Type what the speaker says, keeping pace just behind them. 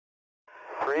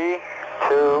3, 2, 1.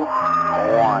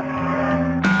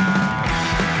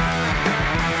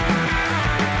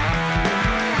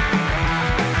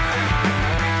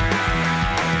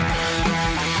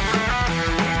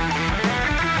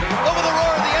 Over the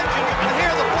roar of the engine, you can hear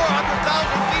the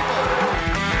 400,000 people.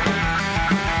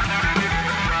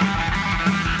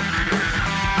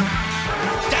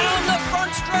 Down the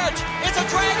front stretch, it's a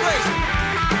drag race.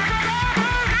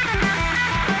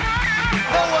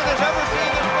 No one has ever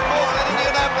seen this before in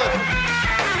Indianapolis.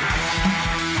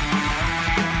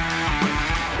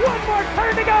 One more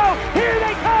turn to go. Here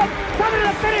they come. Coming to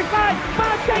the finish line.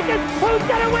 Bob Jenkins, who's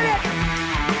going to win it?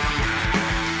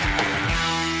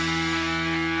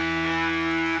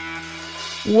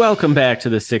 Welcome back to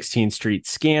the 16th Street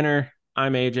Scanner.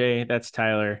 I'm AJ. That's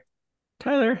Tyler.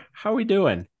 Tyler, how we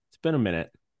doing? It's been a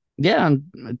minute. Yeah,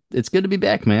 it's good to be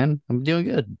back, man. I'm doing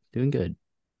good.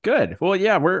 Good. Well,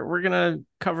 yeah, we're gonna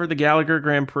cover the Gallagher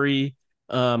Grand Prix.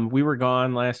 We were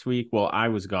gone last week. Well, I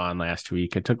was gone last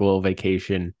week. I took a little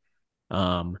vacation.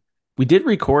 We did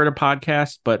record a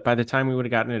podcast, but by the time we would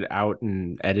have gotten it out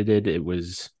and edited, it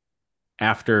was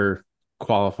after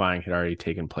qualifying had already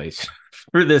taken place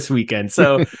for this weekend.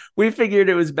 So we figured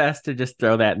it was best to just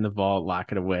throw that in the vault,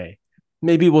 lock it away.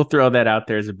 Maybe we'll throw that out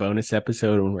there as a bonus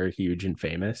episode when we're huge and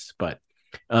famous. But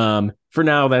for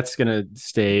now, that's gonna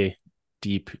stay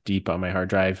deep on my hard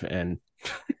drive, and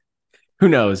who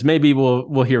knows, maybe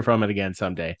we'll hear from it again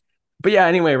someday. But yeah,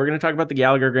 anyway, we're gonna talk about the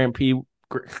Gallagher Grand Prix,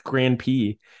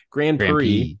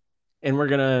 and we're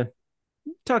gonna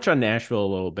touch on Nashville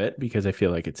a little bit because I feel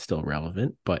like it's still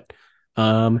relevant. But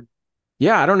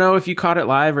yeah, I don't know if you caught it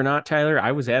live or not, Tyler.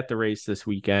 I was at the race this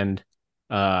weekend.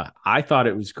 I thought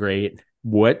it was great.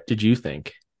 What did you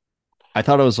think? I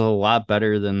thought it was a lot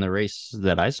better than the race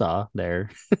that I saw there,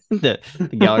 the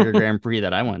Gallagher Grand Prix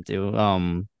that I went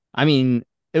to. I mean,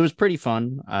 it was pretty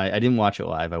fun. I didn't watch it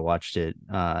live. I watched it,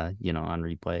 on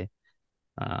replay.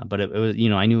 But it was,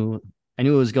 I knew what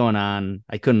was going on.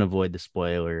 I couldn't avoid the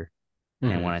spoiler.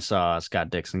 Mm-hmm. And when I saw Scott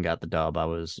Dixon got the dub,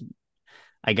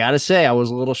 I gotta say, I was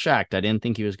a little shocked. I didn't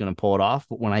think he was going to pull it off.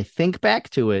 But when I think back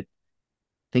to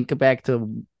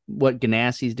what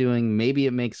Ganassi's doing, maybe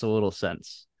it makes a little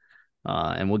sense.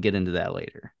 And we'll get into that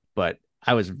later. But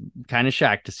I was kind of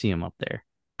shocked to see him up there.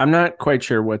 I'm not quite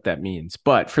sure what that means.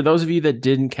 But for those of you that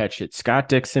didn't catch it, Scott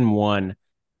Dixon won,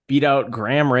 beat out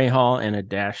Graham Rahal in a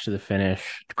dash to the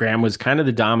finish. Graham was kind of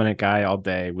the dominant guy all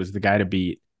day, was the guy to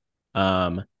beat.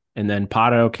 And then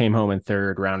Pato came home in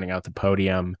third, rounding out the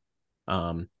podium.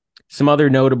 Some other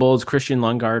notables: Christian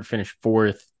Lundgaard finished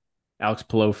fourth. Alex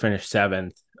Palou finished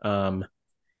seventh.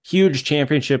 Huge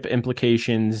championship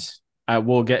implications.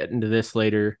 We'll get into this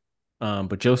later.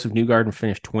 But Joseph Newgarden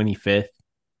finished 25th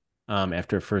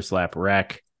after a first lap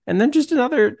wreck. And then just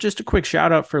a quick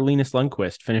shout out for Linus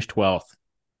Lundqvist, finished 12th,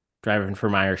 driving for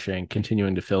Meyershank,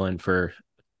 continuing to fill in for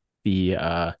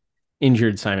the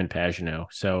injured Simon Pagenaud.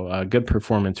 So good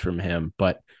performance from him.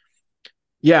 But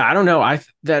yeah, I don't know.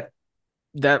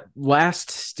 That last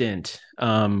stint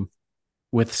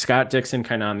with Scott Dixon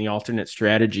kind of on the alternate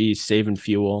strategy, saving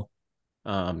fuel,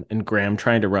 and Graham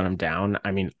trying to run him down.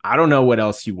 I mean, I don't know what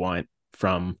else you want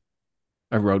from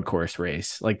a road course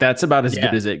race. Like, that's about as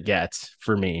good as it gets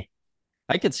for me.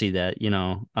 I could see that,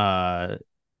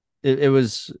 it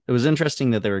was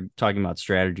interesting that they were talking about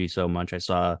strategy so much. I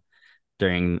saw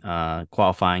during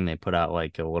qualifying, they put out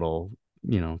like a little,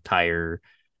 tire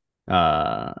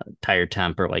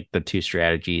temp, or like the two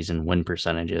strategies and win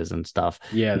percentages and stuff.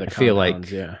 Yeah. I feel like,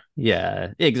 yeah,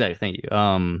 exactly. Thank you.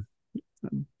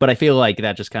 But I feel like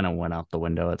that just kind of went out the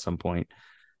window at some point.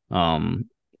 And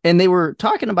they were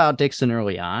talking about Dixon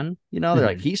early on, they're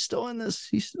like, he's still in this.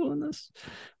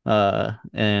 No,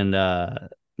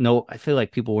 I feel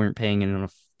like people weren't paying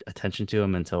enough attention to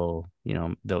him until,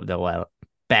 the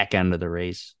back end of the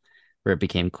race, where it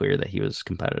became clear that he was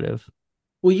competitive.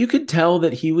 Well, you could tell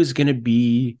that he was going to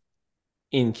be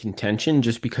in contention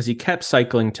just because he kept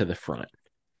cycling to the front.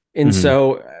 And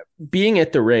so being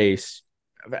at the race,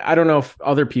 I don't know if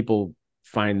other people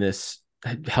find this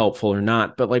helpful or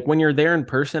not, but like when you're there in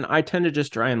person, I tend to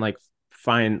just try and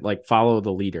follow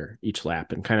the leader each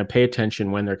lap and kind of pay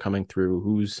attention when they're coming through,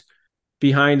 who's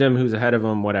behind him, who's ahead of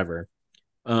him, whatever.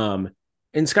 And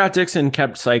Scott Dixon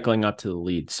kept cycling up to the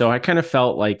lead. So I kind of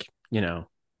felt like,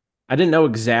 I didn't know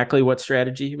exactly what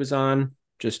strategy he was on,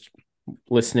 just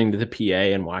listening to the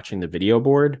PA and watching the video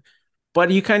board,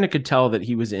 but you kind of could tell that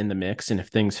he was in the mix. And if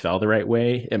things fell the right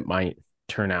way, it might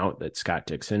turn out that Scott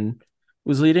Dixon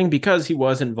was leading, because he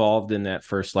was involved in that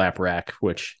first lap wreck,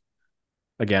 which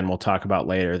again, we'll talk about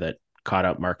later, that caught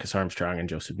up Marcus Armstrong and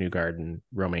Joseph Newgarden and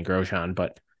Romain Grosjean.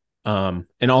 But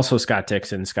And also Scott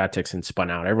Dixon. Scott Dixon spun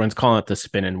out. Everyone's calling it the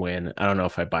spin and win. I don't know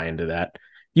if I buy into that.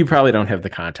 You probably don't have the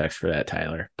context for that,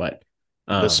 Tyler, but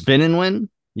The spin and win?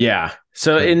 yeah.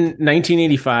 So in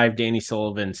 1985, Danny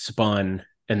Sullivan spun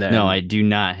and then No, I do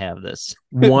not have this.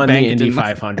 won the Banked Indy in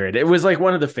my- 500. It was like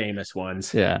one of the famous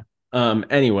ones. Yeah.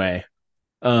 Anyway,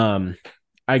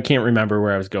 I can't remember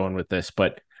where I was going with this,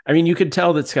 but I mean, you could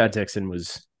tell that Scott Dixon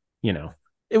was,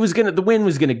 the win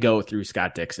was gonna go through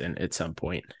Scott Dixon at some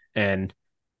point. And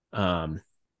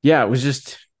yeah, it was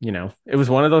just, it was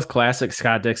one of those classic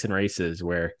Scott Dixon races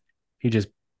where he just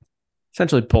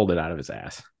essentially pulled it out of his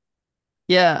ass.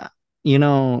 Yeah.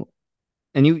 And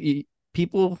you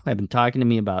people have been talking to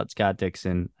me about Scott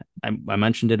Dixon. I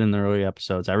mentioned it in the early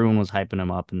episodes. Everyone was hyping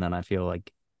him up, and then I feel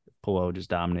like Pillow just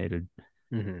dominated.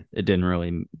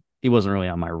 Mm-hmm. He wasn't really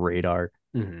on my radar.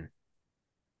 Mm-hmm.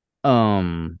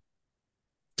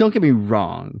 Don't get me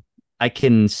wrong. I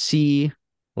can see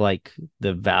like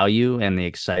the value and the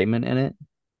excitement in it,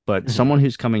 but Mhm. someone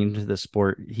who's coming into the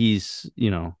sport, he's,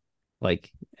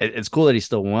 like it's cool that he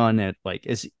still won it. Like,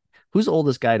 who's the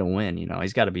oldest guy to win? I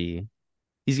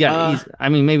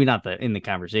mean, maybe not in the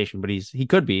conversation, but he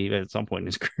could be at some point in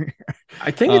his career.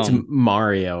 I think it's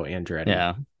Mario Andretti.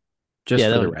 Yeah. Just Yeah,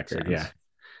 for that the would make record. sense.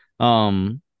 Yeah.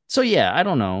 So yeah, I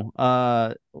don't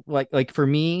know. Like for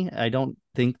me, I don't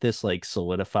think this like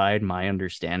solidified my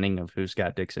understanding of who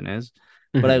Scott Dixon is,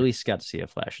 but I Mhm. at least got to see a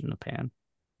flash in the pan.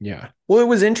 Yeah. Well, it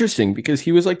was interesting because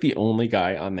he was like the only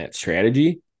guy on that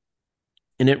strategy.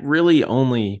 And it really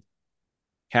only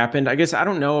happened. I guess I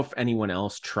don't know if anyone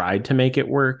else tried to make it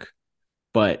work,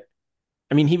 but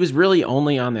I mean, he was really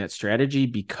only on that strategy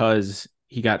because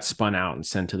he got spun out and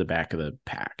sent to the back of the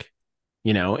pack,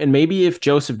 and maybe if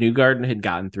Joseph Newgarden had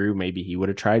gotten through, maybe he would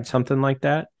have tried something like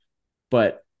that.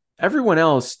 But everyone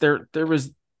else, there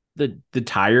was the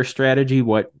tire strategy.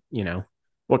 What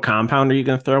compound are you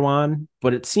going to throw on?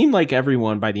 But it seemed like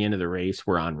everyone by the end of the race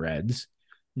were on reds.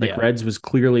 Like reds was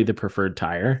clearly the preferred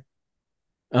tire.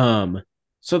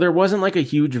 So there wasn't like a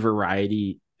huge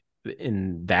variety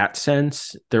in that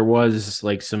sense. There was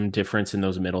like some difference in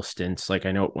those middle stints. Like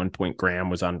I know at one point Graham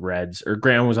was on reds, or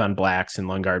Graham was on blacks and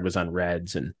Lundgaard was on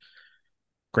reds, and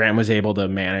Graham was able to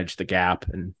manage the gap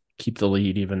and keep the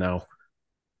lead, even though,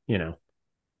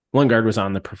 Lundgaard was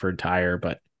on the preferred tire.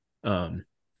 But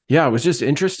yeah, it was just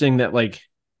interesting that like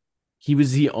he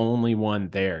was the only one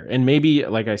there. And maybe,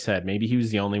 like I said, maybe he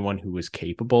was the only one who was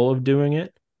capable of doing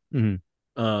it.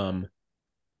 Mm-hmm.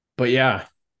 But yeah,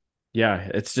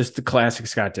 it's just the classic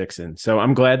Scott Dixon. So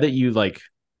I'm glad that you like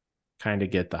kind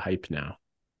of get the hype now.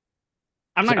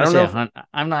 I'm not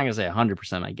gonna say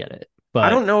 100% I get it, but I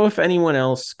don't know if anyone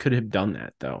else could have done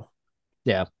that though.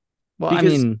 Yeah. Well,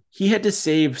 because I mean, he had to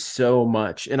save so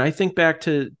much. And I think back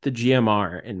to the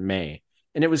GMR in May,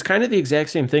 and it was kind of the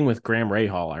exact same thing with Graham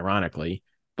Rahal, ironically.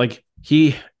 Like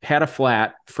he had a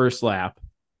flat first lap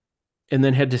and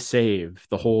then had to save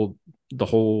the whole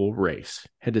race,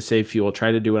 had to save fuel,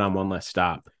 try to do it on one less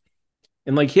stop.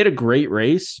 And like he had a great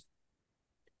race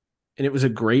and it was a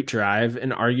great drive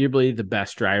and arguably the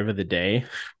best drive of the day,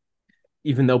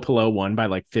 even though Pillow won by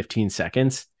like 15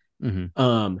 seconds.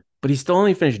 mm-hmm. But he still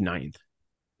only finished ninth.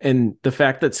 And the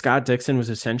fact that Scott Dixon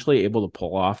was essentially able to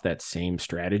pull off that same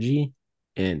strategy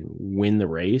and win the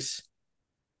race,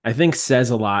 I think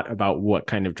says a lot about what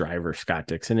kind of driver Scott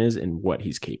Dixon is and what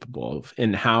he's capable of,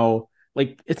 and how,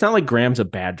 like, it's not like Graham's a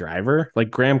bad driver. Like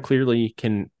Graham clearly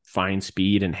can find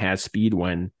speed and has speed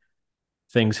when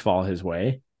things fall his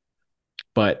way,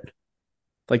 but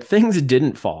like things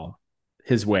didn't fall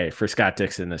his way for Scott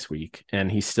Dixon this week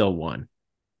and he still won.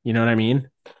 You know what I mean?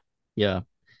 Yeah.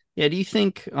 Do you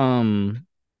think that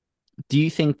do you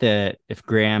think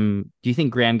Graham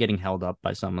getting held up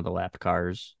by some of the lapped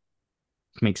cars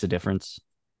makes a difference?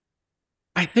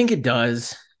 I think it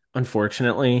does,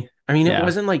 unfortunately. I mean, it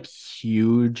wasn't like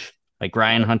huge. Like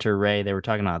Ryan Hunter Ray, they were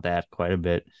talking about that quite a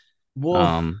bit.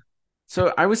 Well,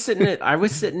 so I was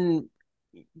sitting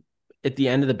at the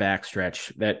end of the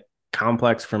backstretch. That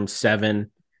complex from 7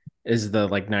 is the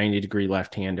like 90-degree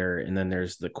left-hander, and then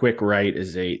there's the quick right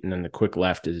is 8, and then the quick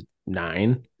left is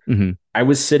 9. Mm-hmm. I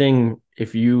was sitting,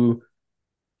 if you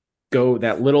go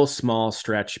that little small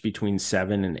stretch between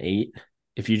 7 and 8,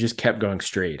 if you just kept going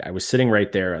straight, I was sitting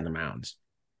right there on the mounds.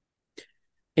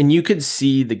 And you could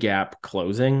see the gap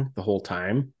closing the whole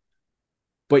time,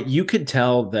 but you could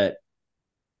tell that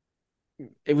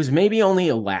it was maybe only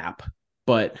a lap,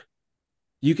 but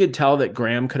you could tell that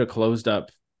Graham could have closed up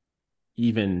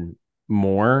even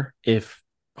more if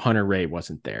Hunter Ray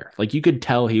wasn't there. Like you could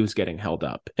tell he was getting held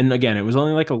up. And again, it was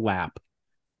only like a lap,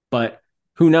 but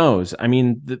who knows? I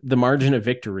mean, the margin of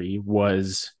victory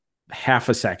was half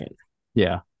a second.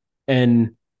 Yeah.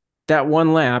 And that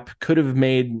one lap could have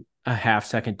made a half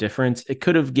second difference. It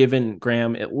could have given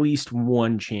Graham at least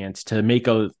one chance to make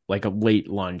a late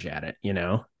lunge at it, you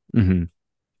know? Mm-hmm.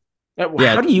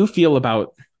 Yeah. How do you feel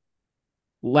about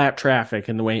lap traffic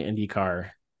and the way IndyCar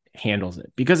handles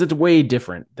it? Because it's way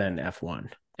different than F1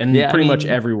 and pretty much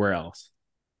everywhere else.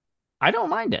 I don't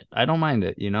mind it. I don't mind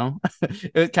it, you know.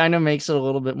 It kind of makes it a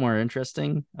little bit more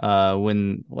interesting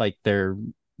when like they're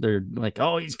like,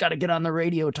 oh, he's got to get on the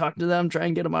radio, talk to them, try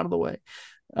and get him out of the way.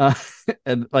 Uh,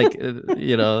 and like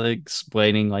you know,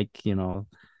 explaining like, you know,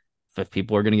 if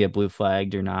people are going to get blue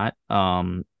flagged or not.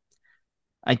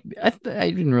 I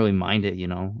didn't really mind it, you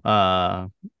know.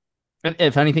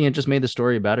 If anything, it just made the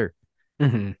story better.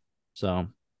 Mm-hmm. So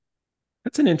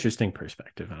that's an interesting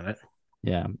perspective on it.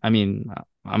 Yeah, I mean,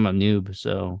 I'm a noob,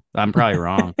 so I'm probably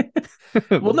wrong.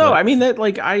 Well, no, I mean that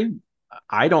like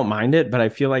I don't mind it, but I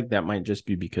feel like that might just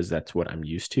be because that's what I'm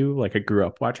used to. Like I grew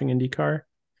up watching IndyCar,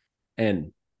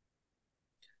 and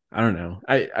I don't know.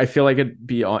 I feel like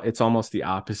it's almost the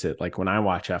opposite. Like when I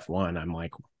watch F1, I'm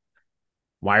like,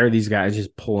 why are these guys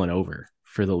just pulling over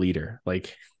for the leader?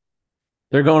 Like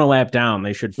they're going a lap down.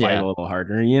 They should fight a little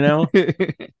harder, you know?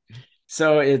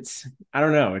 So I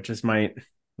don't know. It just might.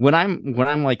 When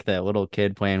I'm like the little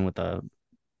kid playing with the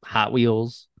Hot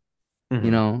Wheels, Mm-hmm.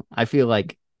 you know, I feel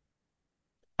like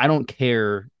I don't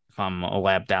care if I'm a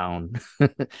lap down.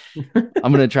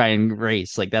 I'm gonna try and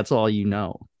race. Like that's all you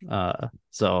know.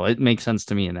 So it makes sense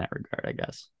to me in that regard, I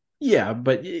guess. Yeah,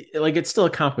 but like it's still a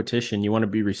competition. You want to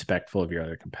be respectful of your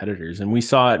other competitors, and we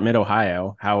saw at Mid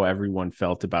Ohio how everyone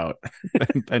felt about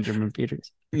Benjamin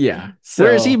Peters. Yeah, so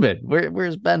where has he been?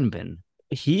 Where's Ben been?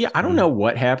 I don't know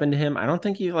what happened to him. I don't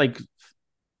think he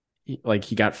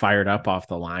got fired up off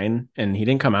the line, and he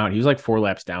didn't come out. He was like 4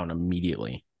 laps down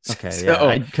immediately. Okay, so,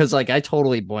 yeah, because I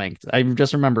totally blanked. I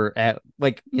just remember at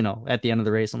at the end of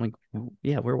the race, I'm like,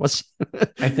 yeah, where was he?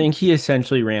 I think he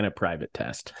essentially ran a private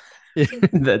test.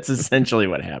 That's essentially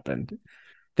what happened.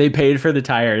 They paid for the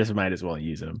tires, might as well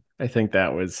use them. I think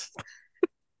that was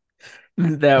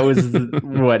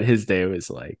what his day was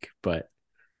like. But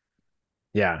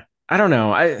yeah, I don't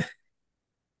know. I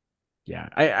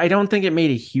don't think it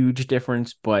made a huge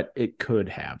difference, but it could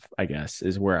have, I guess,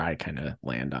 is where I kind of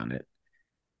land on it.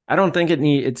 I don't think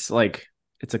it's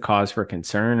a cause for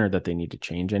concern or that they need to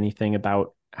change anything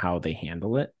about how they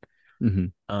handle it.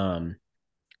 Mm-hmm.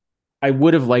 I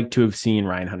would have liked to have seen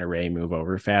Ryan Hunter-Reay move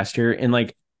over faster. And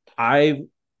like, I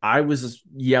was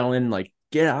yelling, like,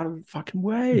 get out of the fucking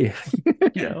way,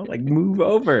 you know, like move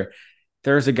over.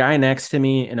 There was a guy next to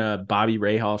me in a Bobby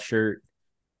Rahal shirt.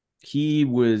 He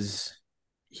was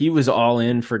all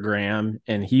in for Graham,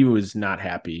 and he was not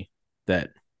happy that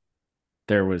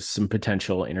there was some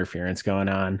potential interference going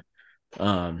on.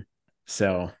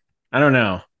 So I don't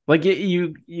know. Like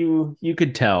you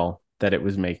could tell that it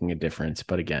was making a difference,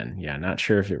 but again, yeah, not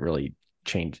sure if it really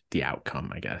changed the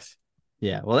outcome, I guess.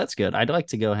 Yeah, well, that's good. I'd like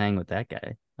to go hang with that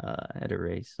guy at a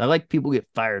race. I like people get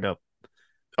fired up.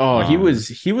 Oh, he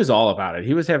was all about it.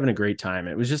 He was having a great time.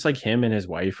 It was just like him and his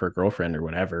wife or girlfriend or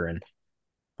whatever, and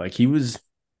like he was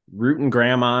rooting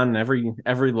Graham on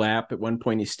every lap. At one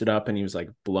point, he stood up and he was like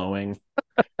blowing.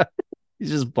 He's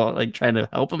just like trying to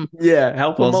help him. Yeah,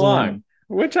 help him along.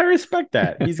 Which I respect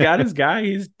that. He's got his guy.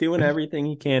 He's doing everything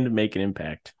he can to make an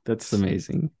impact. That's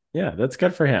amazing. Yeah, that's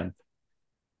good for him.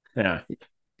 Yeah.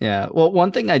 Yeah. Well,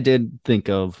 one thing I did think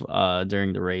of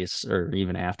during the race, or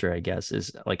even after, I guess,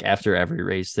 is like after every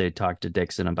race, they talked to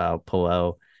Dixon about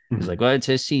Polo. He's like, well, it's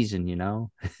his season, you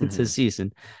know, it's his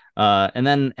season. And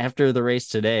then after the race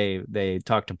today, they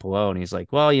talked to Polo and he's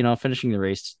like, well, you know, finishing the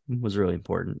race was really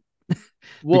important.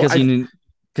 Well,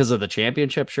 because of the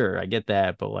championship. Sure, I get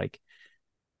that. But like,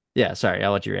 yeah, sorry,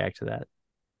 I'll let you react to that.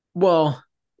 Well,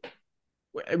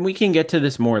 we can get to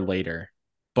this more later,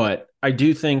 but I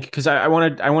do think, because I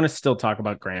want to still talk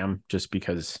about Graham, just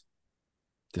because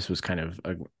this was kind of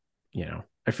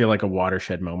I feel like a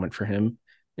watershed moment for him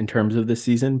in terms of this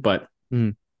season. But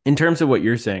in terms of what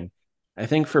you're saying, I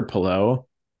think for Palou,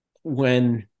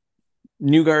 when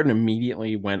Newgarden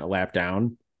immediately went a lap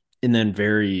down, and then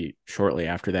very shortly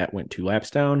after that went 2 laps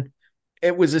down,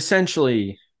 it was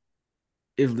essentially,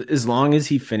 as long as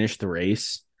he finished the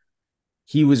race,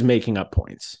 he was making up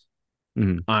points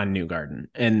on Newgarden,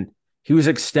 and he was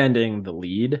extending the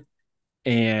lead,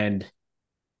 and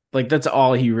like that's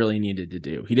all he really needed to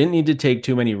do. He didn't need to take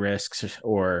too many risks,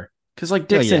 or because like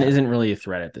Dixon isn't really a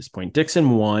threat at this point.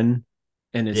 Dixon won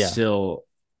and is still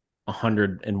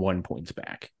 101 points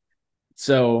back.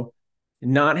 So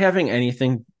not having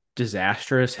anything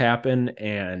disastrous happen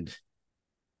and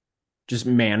just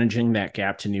managing that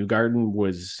gap to Newgarden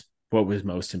was what was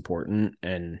most important.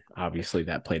 And obviously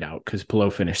that played out because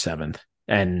Pelot finished 7th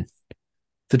and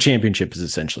the championship is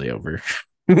essentially over,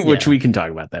 which we can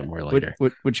talk about that more later.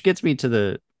 Which gets me to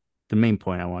the main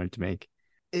point I wanted to make.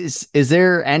 Is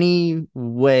there any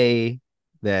way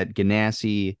that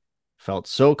Ganassi felt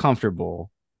so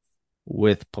comfortable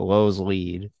with Pelot's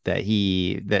lead that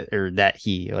he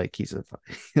like he's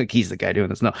like he's the guy doing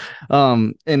this? No.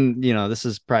 And this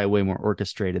is probably way more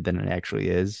orchestrated than it actually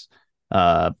is.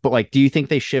 But like, do you think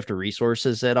they shift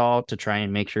resources at all to try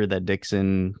and make sure that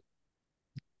Dixon?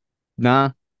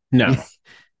 Nah. No.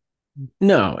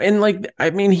 No. And like, I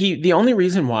mean, the only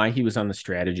reason why he was on the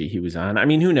strategy he was on, I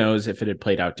mean, who knows if it had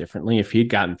played out differently, if he'd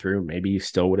gotten through, maybe he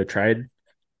still would have tried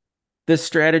this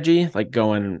strategy, like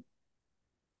going,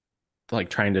 like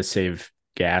trying to save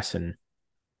gas. And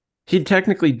he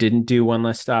technically didn't do one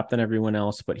less stop than everyone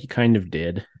else, but he kind of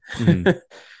did.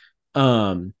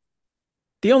 Mm-hmm.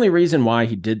 The only reason why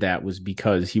he did that was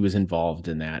because he was involved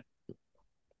in that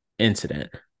incident.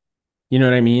 You know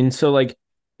what I mean? So like,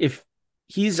 if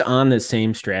he's on the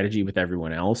same strategy with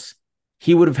everyone else,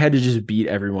 he would have had to just beat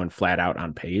everyone flat out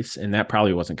on pace. And that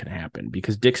probably wasn't going to happen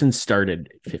because Dixon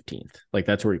started 15th. Like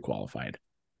that's where he qualified.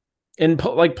 And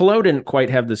like Pelot didn't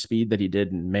quite have the speed that he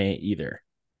did in May either.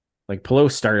 Like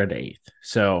Pelot started 8th.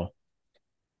 So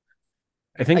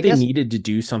I think they needed to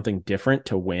do something different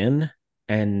to win.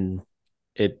 And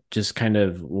it just kind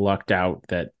of lucked out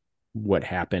that what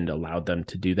happened allowed them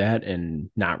to do that and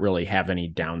not really have any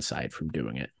downside from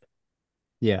doing it.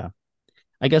 Yeah.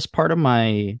 I guess part of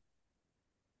my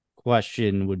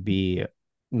question would be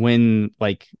when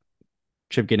like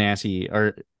Chip Ganassi,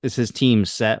 or is his team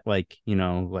set like,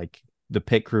 like the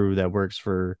pit crew that works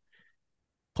for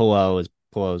Pelot is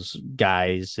Pelot's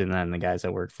guys, and then the guys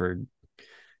that work for,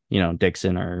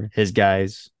 Dixon are his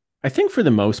guys. I think for the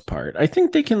most part, I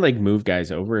think they can like move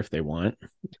guys over if they want,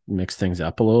 mix things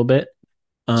up a little bit.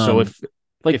 So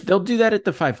if they'll do that at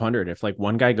the 500, if like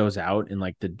one guy goes out and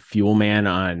like the fuel man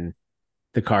on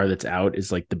the car that's out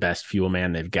is like the best fuel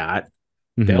man they've got,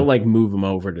 they'll like move him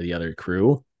over to the other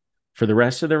crew for the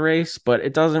rest of the race. But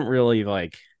it doesn't really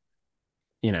like,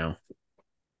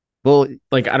 well,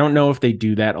 like I don't know if they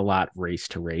do that a lot race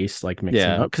to race, like mixing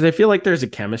up, because I feel like there's a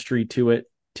chemistry to it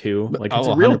too. Like it's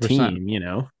a real 100%.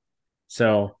 team,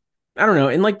 So I don't know.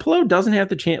 And like Pelot doesn't have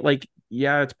the chance. Like,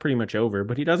 yeah, it's pretty much over,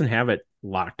 but he doesn't have it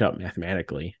locked up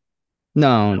mathematically.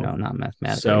 No, not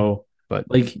mathematically. So, but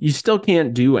like, you still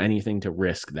can't do anything to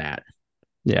risk that.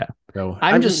 Yeah. So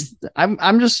I'm just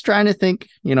trying to think,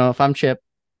 if I'm Chip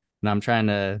and I'm trying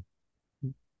to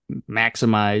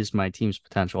maximize my team's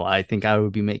potential, I think I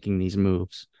would be making these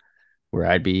moves where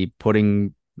I'd be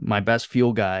putting my best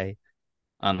fuel guy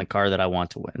on the car that I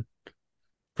want to win,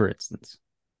 for instance.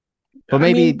 But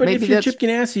if you're Chip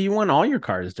Ganassi, you want all your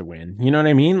cars to win. You know what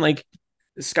I mean? Like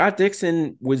Scott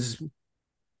Dixon was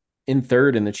in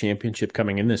 3rd in the championship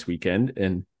coming in this weekend,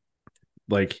 and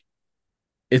like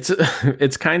it's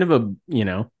kind of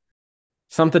a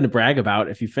something to brag about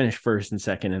if you finish 1st and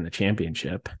 2nd in the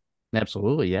championship.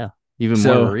 Absolutely, yeah. Even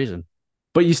more of a reason.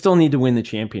 But you still need to win the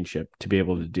championship to be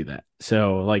able to do that.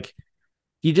 So like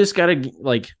you just gotta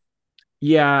like,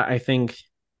 yeah, I think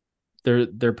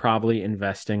they're probably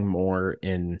investing more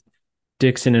in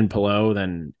Dixon and Pelot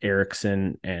than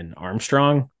Ericsson and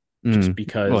Armstrong, just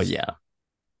because. Well, yeah,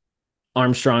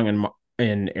 Armstrong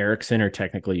and Ericsson are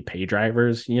technically pay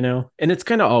drivers, and it's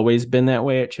kind of always been that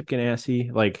way at Chip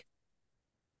Ganassi. Like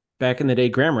back in the day,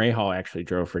 Graham Rahal actually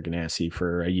drove for Ganassi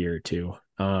for a year or two,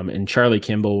 and Charlie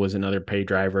Kimball was another pay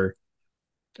driver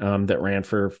that ran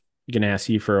for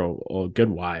Ganassi for a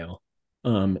good while.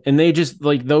 And they just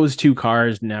like those two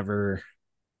cars never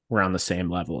were on the same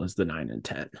level as the 9 and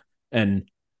 10. And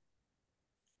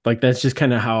like, that's just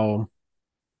kind of how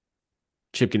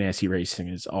Chip Ganassi racing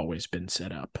has always been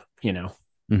set up,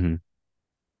 Mm-hmm.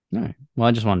 All right. Well,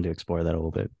 I just wanted to explore that a little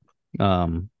bit.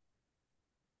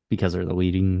 Because they're the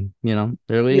leading,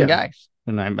 guys.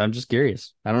 And I'm just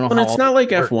curious. I don't know. And it's not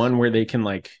like works. F1 where they can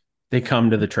like, they come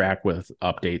to the track with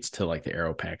updates to like the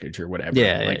aero package or whatever.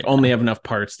 Yeah. Only have enough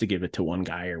parts to give it to one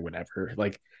guy or whatever.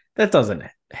 Like that doesn't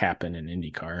happen in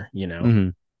IndyCar, Mm-hmm.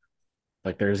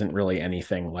 Like there isn't really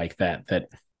anything like that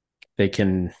they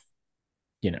can,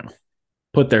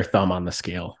 put their thumb on the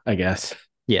scale, I guess.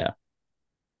 Yeah.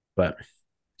 But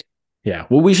yeah,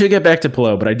 well, we should get back to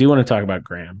Pelot, but I do want to talk about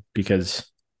Graham because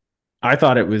I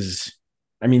thought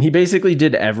he basically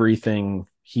did everything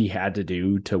he had to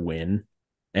do to win.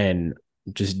 And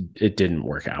just it didn't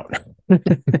work out.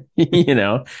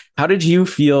 How did you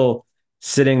feel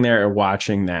sitting there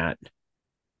watching that,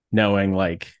 knowing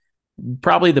like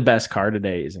probably the best car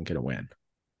today isn't going to win?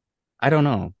 I don't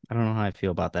know how I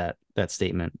feel about that. that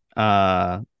statement.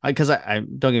 I don't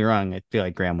get me wrong, I feel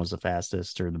like Graham was the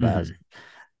fastest or the best.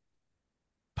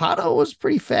 Pato was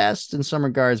pretty fast in some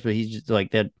regards, but he's just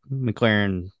like that.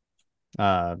 McLaren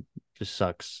just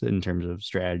sucks in terms of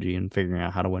strategy and figuring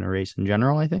out how to win a race in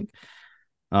general, I think.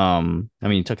 I mean,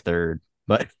 he took third,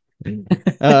 but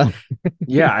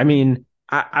Yeah, I mean,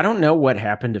 I don't know what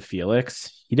happened to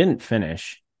Felix. He didn't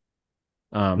finish.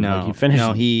 Like he finished.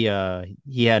 no, he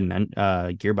had an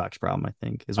gearbox problem, I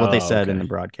think, is what they Oh, said in the okay.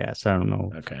 broadcast. I don't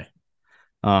know. Okay.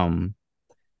 Um,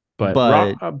 But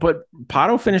but but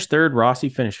Pato finished third, Rossi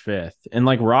finished fifth, and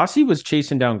like Rossi was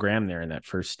chasing down Graham there in that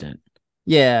first stint.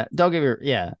 yeah, don't give her.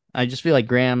 Yeah, I just feel like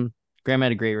Graham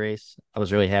had a great race. I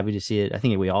was really happy to see it. I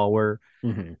think we all were.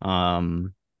 Mm-hmm.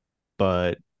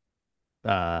 But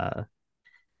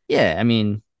yeah, I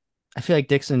mean, I feel like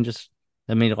Dixon just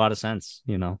that made a lot of sense.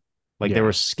 Like there Yeah.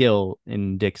 was skill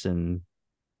in Dixon,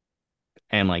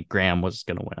 and like Graham was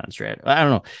gonna win on strat. I don't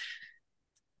know.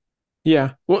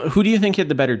 Yeah. Well, who do you think had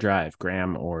the better drive,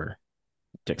 Graham or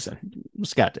Dixon?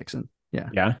 Scott Dixon. Yeah.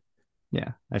 Yeah.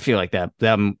 Yeah. I feel like that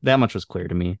much was clear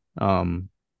to me.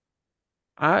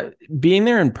 Being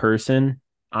there in person,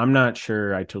 I'm not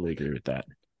sure I totally agree with that.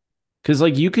 Because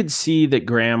like you could see that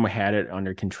Graham had it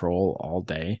under control all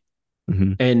day.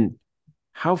 Mhm. And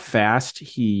how fast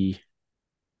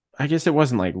I guess it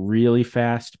wasn't like really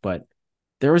fast, but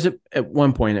there was at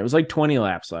one point, it was like 20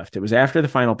 laps left. It was after the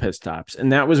final pit stops.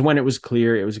 And that was when it was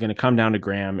clear it was going to come down to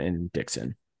Graham and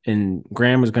Dixon. And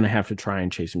Graham was going to have to try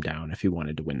and chase him down if he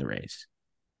wanted to win the race.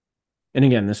 And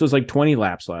again, this was like 20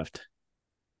 laps left.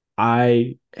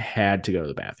 I had to go to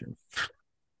the bathroom.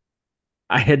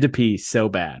 I had to pee so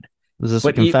bad. Was this a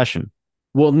But confession?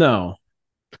 Well, no.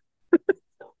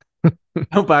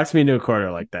 Don't box me into a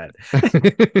corner like that.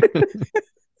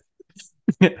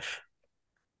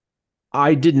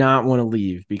 I did not want to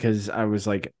leave because I was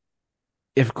like,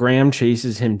 if Graham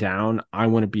chases him down, I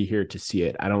want to be here to see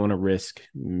it. I don't want to risk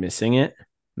missing it,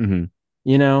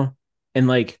 Mm-hmm. And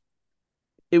like,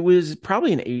 it was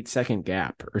probably an 8-second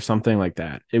gap or something like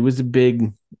that. It was a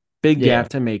big Yeah. gap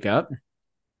to make up,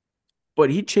 but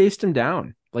he chased him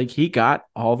down. Like he got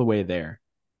all the way there.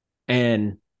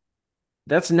 And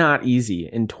that's not easy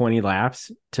in 20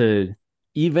 laps to,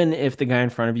 even if the guy in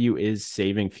front of you is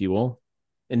saving fuel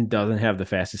and doesn't have the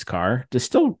fastest car, to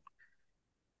still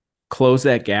close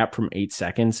that gap from 8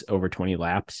 seconds over 20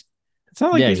 laps. It's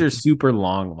not like these are super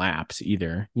long laps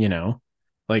either,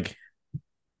 like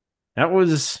it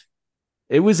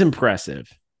was impressive.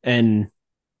 And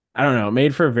I don't know, it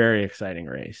made for a very exciting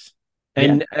race.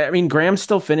 And I mean, Graham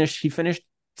still finished. He finished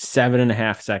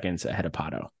 7.5 seconds ahead of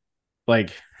Pato.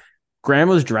 Like Graham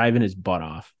was driving his butt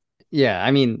off. Yeah,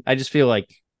 I mean, I just feel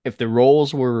like if the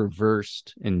roles were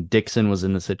reversed and Dixon was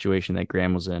in the situation that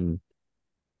Graham was in,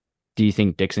 do you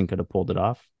think Dixon could have pulled it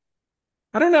off?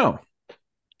 I don't know.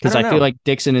 Because I feel like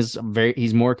Dixon is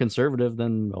he's more conservative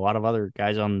than a lot of other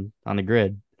guys on the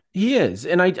grid. He is.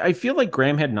 And I feel like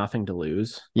Graham had nothing to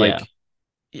lose. Yeah. Like,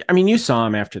 I mean, you saw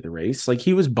him after the race. Like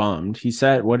he was bummed. He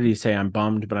said, what did he say? I'm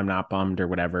bummed, but I'm not bummed or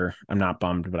whatever. I'm not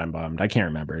bummed, but I'm bummed. I can't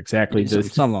remember exactly.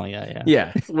 Something like that. Yeah.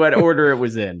 Yeah. What order it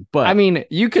was in. But I mean,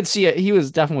 you could see it. He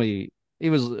was that's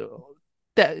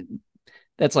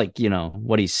like,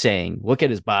 what he's saying. Look at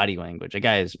his body language. A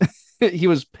guy is, he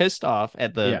was pissed off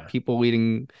at the people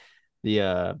leading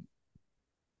the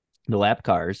lap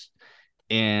cars,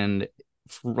 and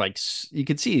like you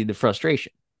could see the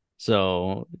frustration.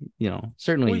 So,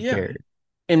 certainly he cared.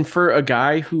 And for a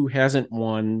guy who hasn't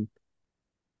won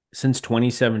since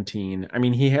 2017, I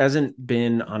mean, he hasn't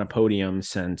been on a podium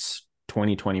since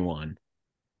 2021.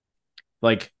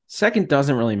 Like, second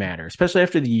doesn't really matter, especially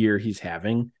after the year he's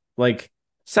having. Like,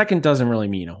 second doesn't really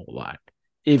mean a whole lot.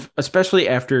 Especially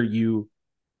after you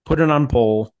put it on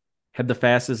pole, had the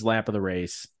fastest lap of the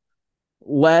race,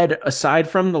 led, aside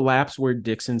from the laps where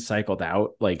Dixon cycled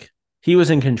out, like, he was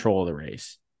in control of the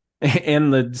race.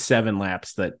 And the 7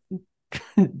 laps that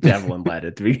Devlin led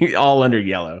it to be all under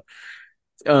yellow.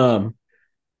 But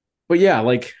yeah,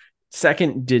 like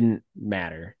second didn't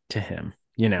matter to him,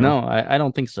 No, I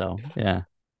don't think so. Yeah.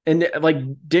 And like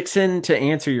Dixon, to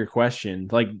answer your question,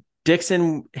 like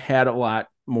Dixon had a lot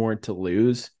more to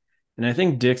lose. And I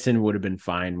think Dixon would have been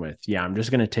fine with, I'm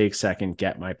just going to take second,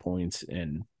 get my points,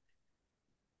 and,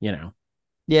 Yeah,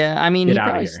 I mean, he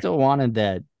probably still wanted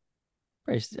that.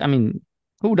 I mean,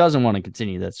 who doesn't want to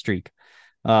continue that streak?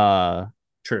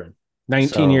 True.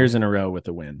 19 years in a row with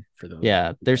a win for those.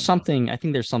 Yeah, there's something. I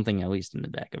think there's something at least in the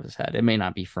back of his head. It may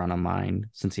not be front of mind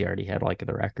since he already had like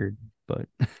the record, but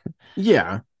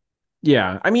yeah.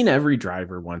 I mean, every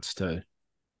driver wants to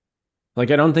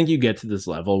Like, I don't think you get to this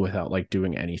level without like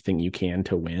doing anything you can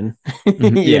to win.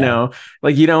 Yeah.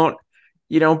 Like you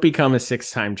don't become a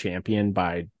 6-time champion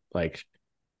by like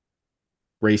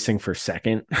racing for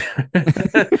second.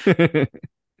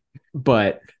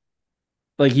 But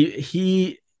like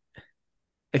I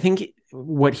think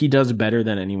what he does better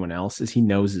than anyone else is he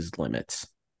knows his limits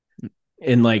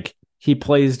and like he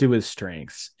plays to his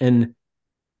strengths. And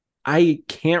I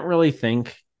can't really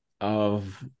think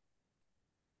of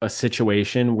a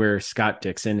situation where Scott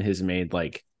Dixon has made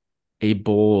like a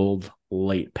bold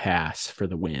late pass for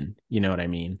the win. You know what I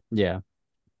mean? Yeah.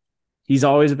 He's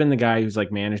always been the guy who's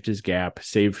like managed his gap,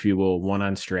 saved fuel, won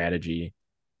on strategy,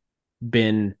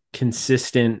 been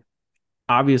consistent.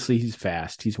 Obviously, he's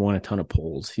fast. He's won a ton of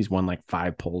poles. He's won like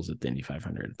 5 poles at the Indy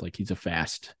 500. Like he's a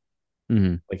fast,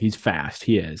 like he's fast.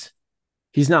 He is.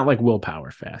 He's not like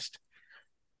willpower fast.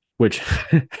 Which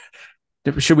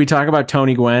should we talk about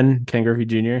Tony Gwynn, Ken Griffey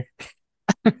Jr.?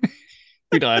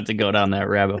 We don't have to go down that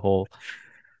rabbit hole.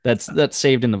 That's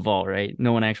saved in the vault, right?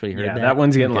 No one actually heard that. That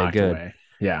one's getting locked good. away.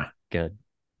 Yeah, Good.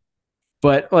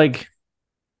 but like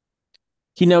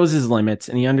he knows his limits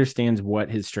and he understands what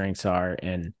his strengths are,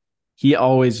 and he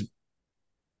always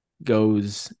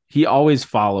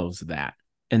follows that,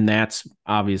 and that's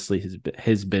obviously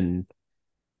has been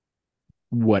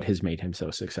what has made him so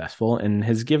successful and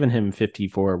has given him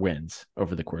 54 wins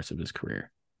over the course of his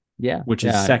career. Yeah, which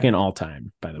is second all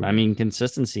time, by the way. I mean,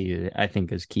 consistency I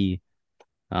think is key.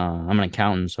 I'm an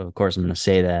accountant, so of course I'm going to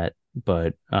say that,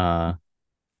 but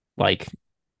like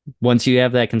once you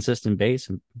have that consistent base,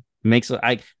 it makes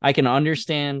I can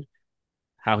understand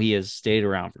how he has stayed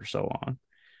around for so long.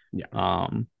 Yeah.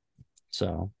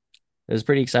 So it was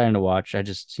pretty exciting to watch. I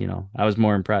just, I was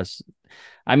more impressed.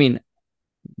 I mean,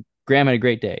 Graham had a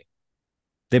great day.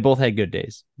 They both had good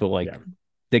days, but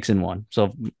Dixon won.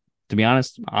 So to be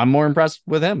honest, I'm more impressed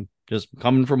with him just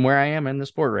coming from where I am in the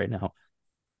sport right now.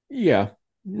 Yeah,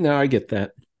 no, I get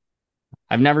that.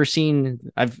 I've seen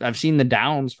the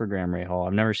downs for Graham Rahal.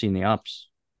 I've never seen the ups.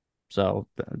 So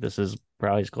this is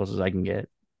probably as close as I can get.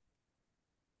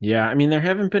 Yeah, I mean, there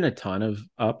haven't been a ton of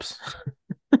ups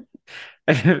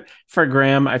for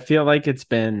Graham. I feel like it's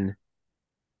been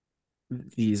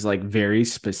these like very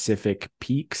specific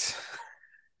peaks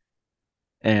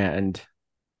and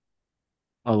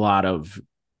a lot of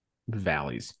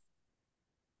valleys,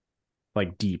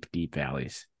 like deep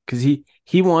valleys. Because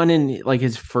he won in like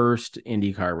his first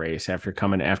IndyCar race after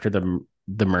coming after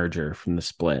the merger from the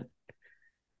split,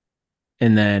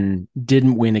 and then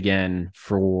didn't win again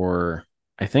for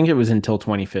I think it was until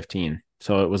 2015.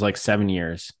 So it was like 7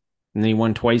 years, and then he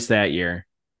won twice that year,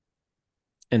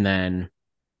 and then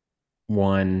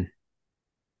won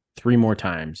 3 more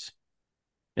times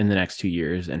in the next 2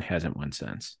 years and hasn't won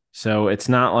since. So it's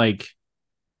not like,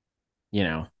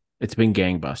 it's been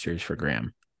gangbusters for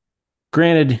Graham.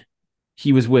 Granted,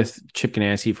 he was with Chip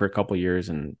Ganassi for a couple of years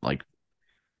and like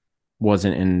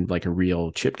wasn't in like a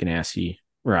real Chip Ganassi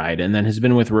ride, and then has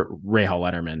been with Rahal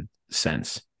Letterman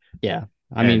since. Yeah,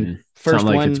 I mean, first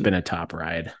like it's been a top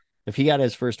ride. If he got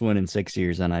his first win in 6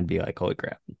 years, then I'd be like, holy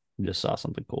crap, I just saw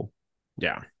something cool.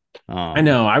 Yeah, I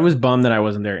know. I was bummed that I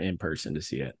wasn't there in person to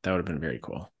see it. That would have been very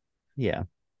cool. Yeah,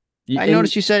 I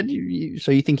noticed you said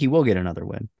so. You think he will get another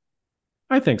win?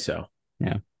 I think so.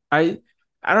 Yeah, I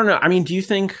don't know. I mean, do you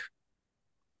think,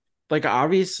 like,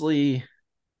 obviously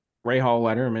Rahal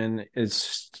Letterman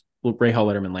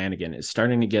Lanigan is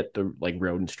starting to get the like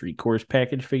road and street course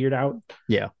package figured out.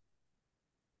 Yeah.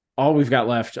 All we've got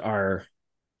left are,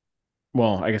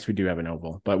 well, I guess we do have an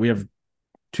oval, but we have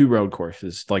 2 road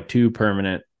courses, like 2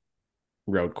 permanent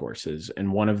road courses.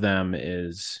 And one of them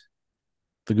is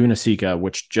Laguna Seca,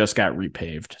 which just got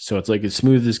repaved. So it's like as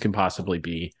smooth as can possibly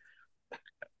be,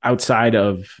 outside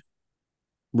of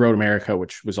Road America,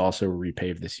 which was also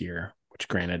repaved this year, which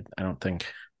granted, I don't think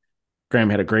Graham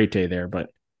had a great day there, but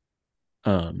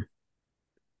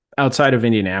outside of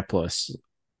Indianapolis,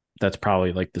 that's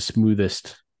probably like the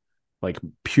smoothest, like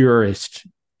purest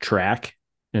track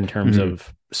in terms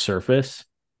of surface.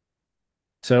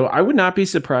 So I would not be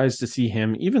surprised to see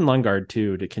him, even Lundgaard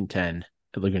too, to contend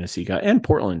at Laguna Seca and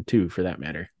Portland too, for that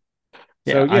matter.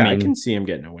 So yeah, I can see him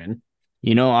getting a win.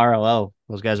 RLL,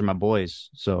 those guys are my boys.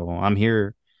 So I'm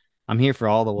here for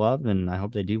all the love, and I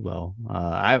hope they do well.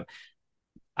 I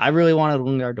really wanted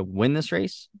Lundgaard to win this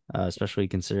race, especially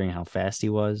considering how fast he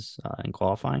was in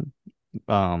qualifying.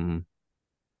 That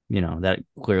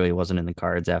clearly wasn't in the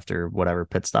cards after whatever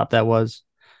pit stop that was.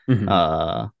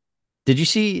 Mm-hmm.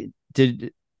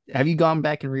 Have you gone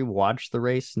back and rewatched the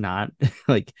race? Not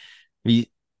like,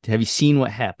 have you seen what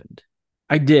happened?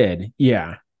 I did.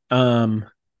 Yeah.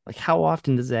 Like, how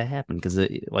often does that happen? Because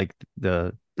like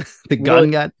the Well,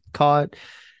 gun got caught.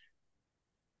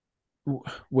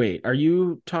 wait, are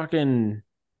you talking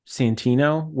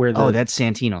Santino where Oh, the that's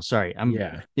Santino. Sorry,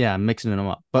 yeah. I'm mixing them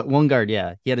up. But Lundgaard,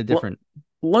 yeah, he had a Well, different.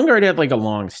 Lungard had like a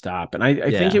long stop, and I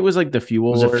think Yeah, it it was like the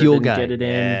fuel was a order fuel didn't guy. get it in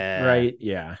Yeah, right.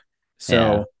 Yeah. yeah,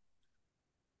 So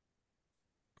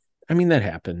I mean that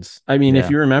happens. I mean, if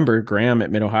yeah. you remember, Graham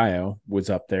at Mid Ohio was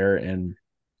up there and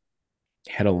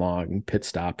had a long pit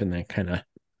stop, and that kind of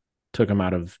took him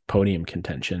out of podium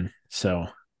contention. So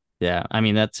Yeah, I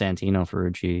mean that's Santino for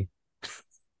a G.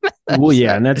 well, That's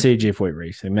yeah, and that's AJ Foyt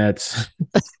Racing. That's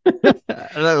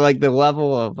like the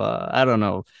level of I don't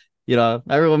know.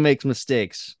 Everyone makes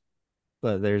mistakes,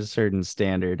 but there's a certain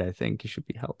standard I think you should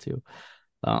be held to.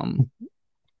 Um,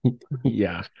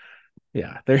 yeah.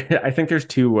 Yeah. There I think there's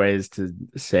two ways to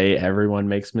say everyone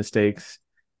makes mistakes.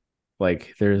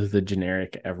 Like there's the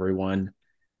generic everyone.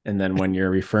 And then when you're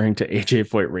referring to AJ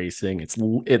Foyt Racing,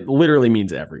 it literally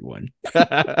means everyone.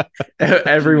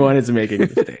 Everyone is making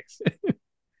mistakes.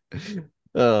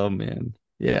 oh man,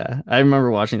 yeah, I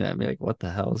remember watching that and be like, what the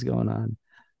hell is going on?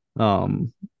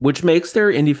 Um, Which makes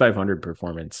their Indy 500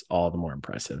 performance all the more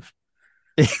impressive.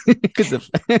 because of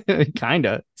kind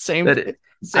of That it,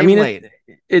 I same mean, lane.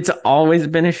 it's always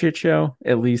been a shit show,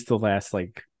 at least the last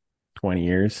like 20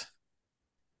 years,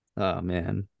 Oh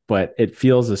man, but it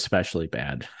feels especially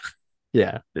bad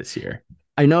yeah. this year.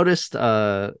 I noticed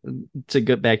to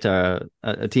get back to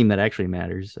a team that actually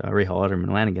matters, Ray Hall,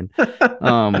 Letterman, Lanigan.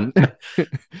 Um,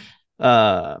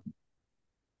 uh,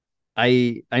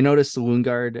 I noticed the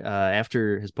Lundgaard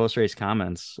after his post race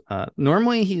comments.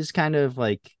 Normally he's kind of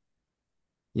like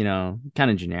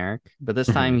kind of generic, but this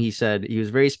time he said he was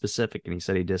very specific and he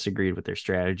said he disagreed with their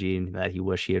strategy and that he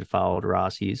wished he had followed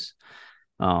Rossi's.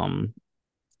 Um,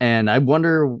 and I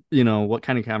wonder, what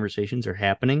kind of conversations are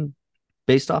happening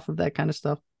based off of that kind of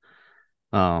stuff.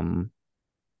 And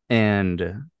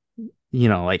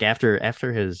like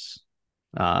after his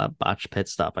botched pit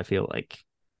stop, I feel like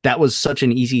that was such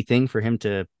an easy thing for him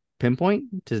to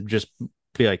pinpoint, to just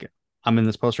be like, I'm in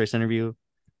this post race interview.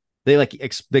 They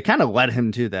kind of led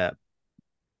him to that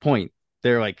point.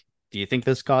 They're like, do you think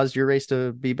this caused your race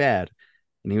to be bad?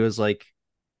 And he was like,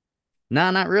 nah,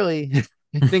 not really.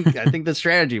 I think the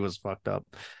strategy was fucked up.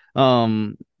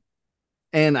 And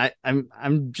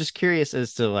I'm just curious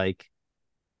as to like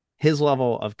his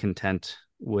level of content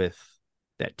with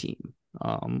that team.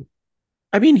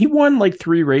 I mean, he won like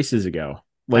 3 races ago.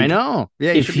 I Like, know.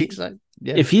 Yeah, you if should be excited.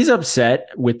 Yeah. if he's upset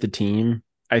with the team,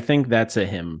 I think that's a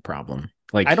him problem.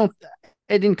 Like,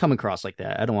 It didn't come across like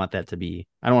that. I don't want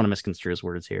to misconstrue his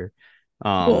words here.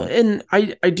 well, and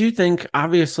I do think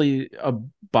obviously a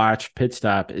botched pit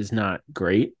stop is not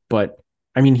great, but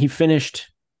I mean, he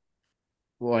finished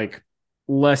like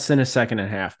less than a second and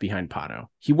a half behind Pato.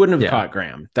 He wouldn't have Yeah. caught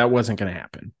Graham. That wasn't going to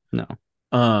happen. No.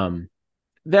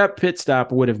 That pit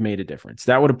stop would have made a difference.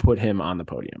 That would have put him on the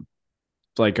podium.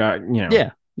 Like,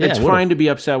 Yeah. it's it fine to be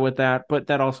upset with that, but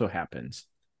that also happens.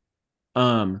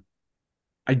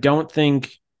 I don't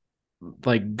think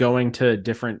like going to a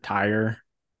different tire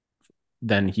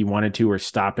than he wanted to or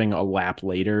stopping a lap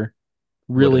later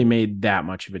really made that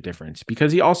much of a difference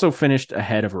because he also finished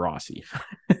ahead of Rossi.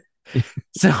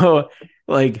 So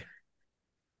like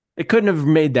it couldn't have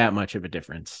made that much of a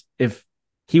difference if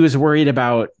he was worried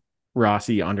about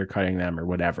Rossi undercutting them or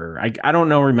whatever. I don't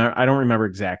know. I don't remember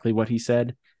exactly what he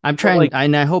said. I'm trying, like,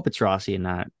 and I hope it's Rossi and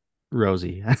not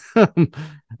Rosie.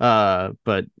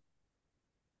 But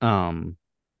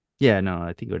yeah, no,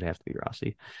 I think it would have to be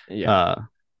Rossi. Yeah.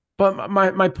 But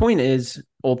my point is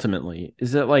ultimately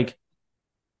is that like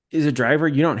as a driver,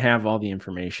 you don't have all the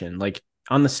information. Like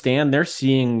on the stand, they're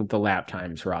seeing the lap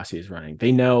times Rossi is running.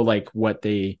 They know like what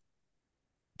they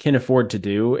can afford to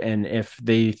do. And if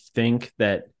they think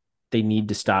that they need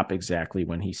to stop exactly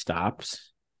when he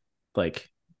stops, like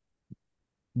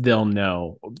they'll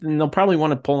know. And they'll probably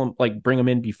want to pull him, like bring him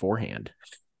in beforehand,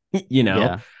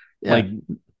 Yeah. like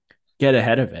get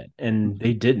ahead of it. And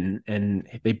they didn't. And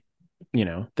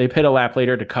they pit a lap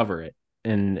later to cover it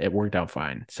and it worked out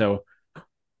fine. So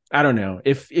I don't know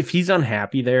if he's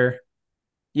unhappy there.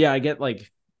 Yeah, I get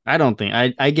like, I don't think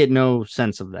I get no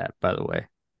sense of that, by the way.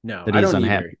 no, That I he's don't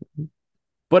unhappy. either.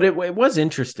 But it was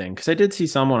interesting because I did see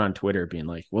someone on Twitter being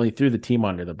like, well, he threw the team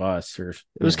under the bus or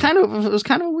It was kind of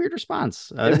a weird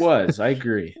response. It was, I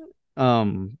agree.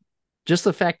 Just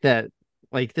the fact that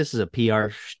like this is a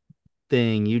PR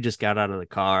thing, you just got out of the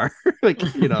car. Like,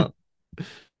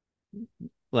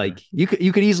 like you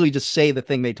could easily just say the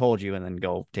thing they told you and then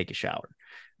go take a shower.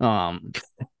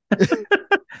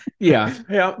 Yeah.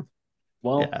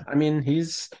 Well, Yeah. I mean,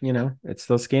 it's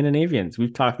those Scandinavians.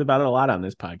 We've talked about it a lot on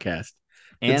this podcast.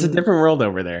 It's a And different world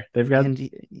over there. and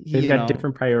They've you got know,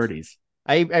 different priorities.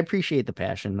 I appreciate the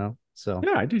passion though. So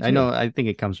Yeah, I do I know too. I think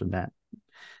it comes from that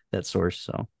source.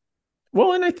 So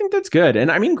Well, and I think that's good.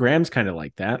 And I mean, Graham's kind of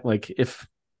like that. Like if,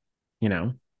 you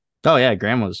know, oh yeah,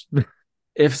 grandma's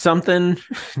if something,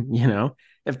 you know,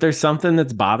 if there's something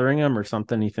that's bothering him or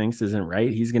something he thinks isn't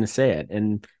right, he's going to say it.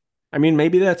 And I mean,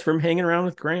 maybe that's from hanging around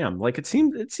with Graham. Like it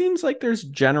seems like there's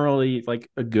generally like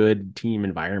a good team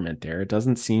environment there. It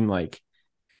doesn't seem like,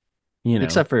 you know,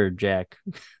 except for Jack.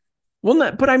 well,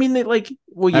 not, but I mean,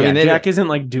 well, I yeah, mean they Jack isn't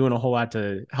like doing a whole lot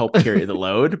to help carry the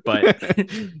load, but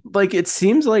like it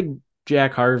seems like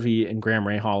Jack Harvey and Graham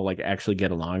Rahal like actually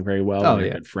get along very well and Oh they're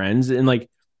yeah. good friends. And like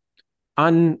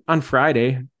on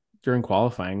Friday during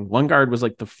qualifying, Lundgaard was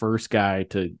like the first guy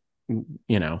to,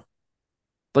 you know,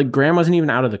 like Graham wasn't even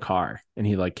out of the car and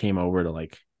he like came over to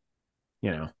like,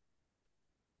 you know,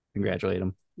 Congratulate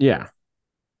him. yeah.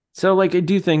 So like I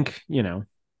do think,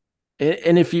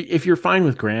 and if you're fine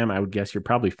with Graham, I would guess you're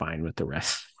probably fine with the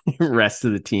rest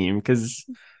of the team because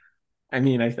I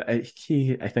mean I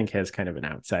think has kind of an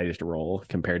outsized role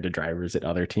compared to drivers at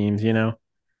other teams, So,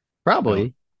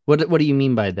 Probably. What do you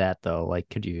mean by that though? Like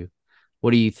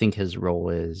what do you think his role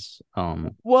is?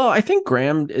 well, I think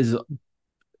Graham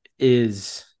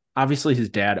is obviously his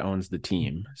dad owns the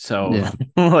team. So Yeah.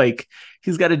 like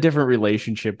he's got a different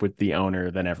relationship with the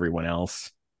owner than everyone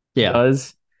else Yeah.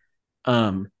 does.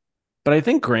 Um, but I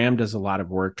think Graham does a lot of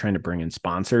work trying to bring in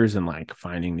sponsors and like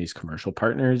finding these commercial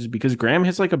partners because Graham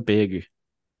has like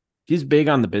he's big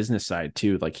on the business side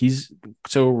too. Like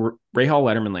Rahal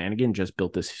Letterman Lanigan just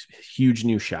built this huge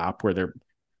new shop where they're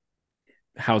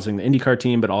housing the IndyCar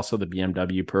team, but also the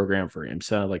BMW program for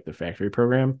IMSA, like the factory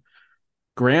program.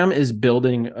 Graham is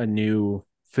building a new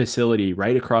facility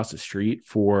right across the street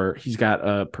he's got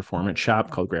a performance shop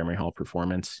called Graham Rahal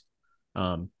Performance.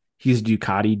 He's a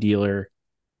Ducati dealer.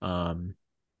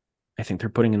 I think they're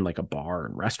putting in like a bar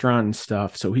and restaurant and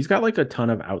stuff. So he's got like a ton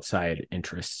of outside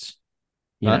interests,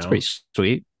 Well, that's pretty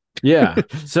sweet. Yeah.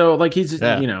 So like he's,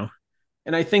 Yeah.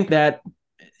 and I think that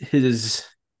his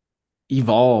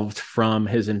evolved from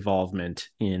his involvement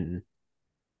in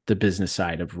the business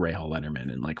side of Rahal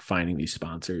Letterman and like finding these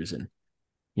sponsors and,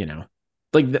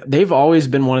 like they've always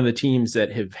been one of the teams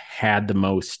that have had the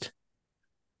most,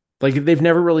 like they've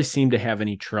never really seemed to have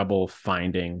any trouble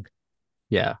finding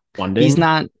Yeah. funding. He's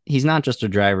not just a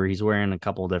driver. He's wearing a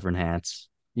couple different hats.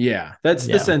 Yeah, that's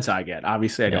the Yeah. sense I get.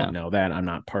 Obviously, I Yeah. don't know that. I'm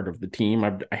not part of the team.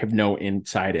 I have no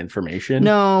inside information.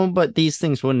 No, but these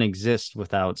things wouldn't exist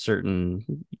without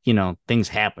certain, things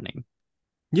happening.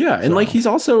 Yeah, and So- like he's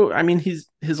also, I mean, his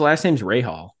last name's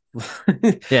Rahal.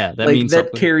 Yeah, that like means that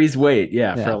something. carries weight.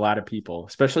 Yeah, for Yeah. a lot of people,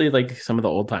 especially like some of the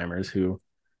old timers who,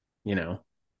 you know,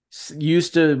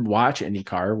 used to watch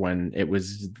IndyCar when it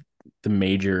was the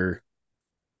major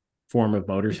form of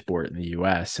motorsport in the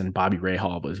US, and Bobby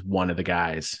Rahal was one of the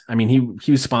guys. I mean,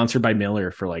 he was sponsored by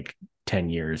Miller for like 10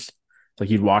 years. Like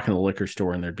you'd walk in the liquor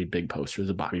store and there'd be big posters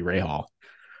of Bobby Rahal.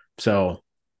 So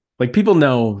like people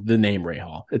know the name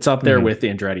Rahal. It's up there with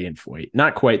Andretti and Foyt.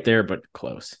 Not quite there, but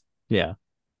close. Yeah.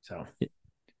 So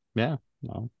Yeah.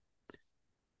 Well.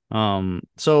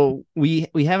 So we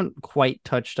haven't quite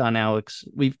touched on Alex.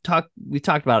 We talked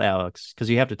about Alex because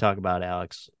you have to talk about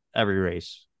Alex every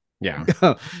race. yeah.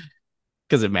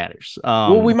 Because it matters.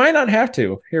 Well, we might not have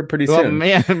to here pretty soon.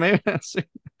 Maybe not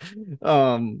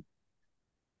soon.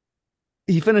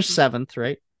 He finished 7th,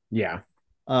 right? Yeah.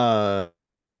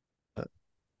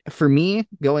 For me,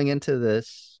 going into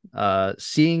this,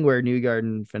 seeing where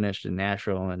Newgarden finished in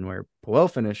Nashville and where Palou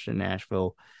finished in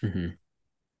Nashville,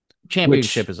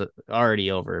 championship is already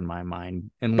over in my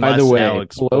mind. By the way,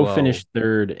 Alex Palou finished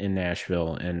 3rd in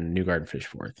Nashville and Newgarden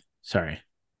finished 4th. Sorry.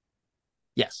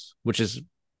 Yes, which is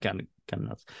kind of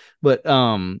nuts. But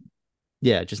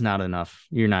yeah, just not enough.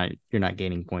 You're not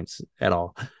gaining points at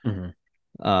all.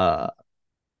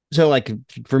 So like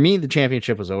for me, the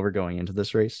championship was over going into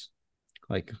this race.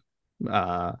 Like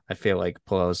I feel like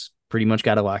Palou's pretty much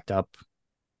got it locked up.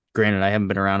 Granted, I haven't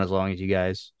been around as long as you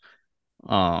guys.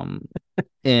 And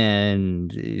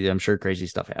I'm sure crazy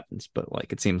stuff happens, but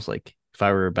like it seems like if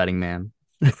I were a betting man,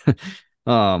 that's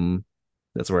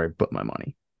where I'd put my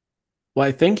money. Well,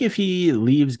 I think if he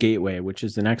leaves Gateway, which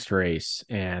is the next race,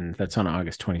 and that's on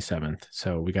August 27th,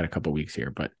 so we got a couple weeks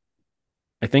here, but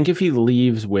I think if he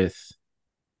leaves I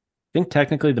think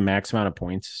technically the max amount of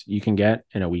points you can get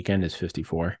in a weekend is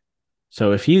 54.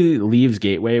 So if he leaves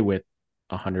Gateway with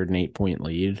a 108 point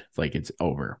lead, like it's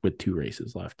over with 2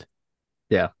 races left.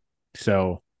 Yeah.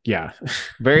 So yeah.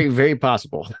 Very, very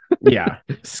possible. Yeah.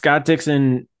 Scott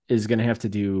Dixon is going to have to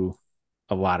do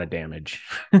a lot of damage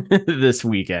this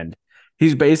weekend.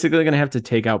 He's basically going to have to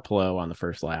take out Plo on the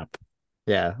first lap.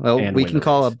 Yeah. Well, And we win can the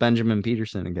call race. up Benjamin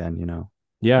Peterson again, you know.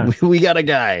 Yeah. We got a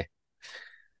guy.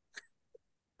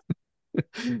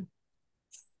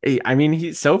 I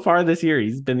mean, so far this year,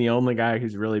 he's been the only guy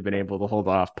who's really been able to hold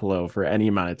off Plo for any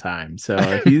amount of time.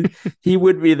 So he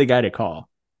would be the guy to call.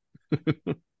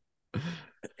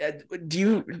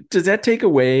 Does that take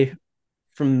away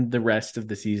from the rest of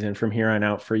the season from here on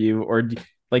out for you? Or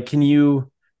can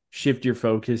you shift your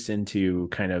focus into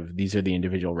kind of these are the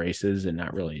individual races and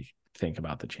not really think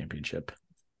about the championship?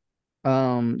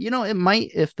 It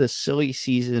might if the silly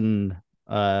season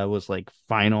was like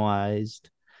finalized,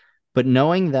 but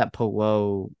knowing that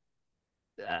Polo,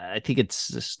 I think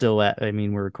it's still I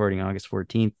mean, we're recording August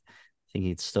 14th. I think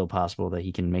it's still possible that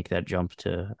he can make that jump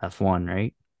to F1,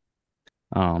 right?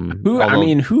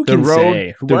 Who the can road,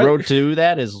 say the road to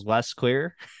that is less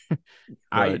clear.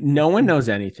 No one knows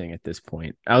anything at this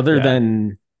point other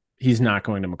than he's not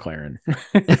going to McLaren.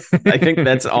 I think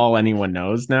that's all anyone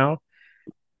knows now.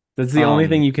 That's the only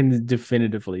thing you can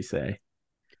definitively say.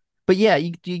 But yeah,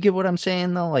 you get what I'm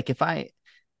saying though?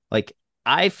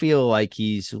 I feel like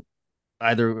he's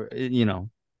either,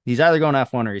 he's either going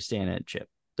F1 or he's staying at Chip.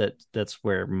 That's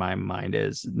where my mind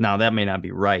is. Now that may not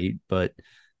be right, but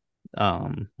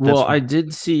I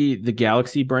did see the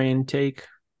Galaxy Brain take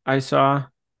I saw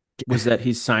was that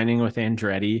he's signing with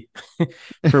Andretti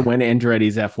for when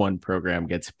Andretti's F1 program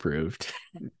gets approved.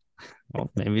 Well,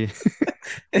 maybe.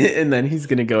 And then he's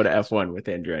going to go to F1 with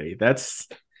Andretti.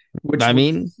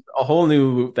 A whole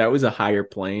new, that was a higher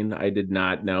plane. I did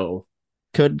not know.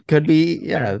 Could be.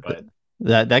 Yeah. But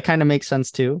that kind of makes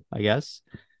sense too, I guess.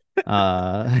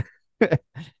 But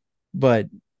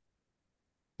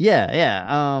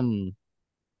yeah.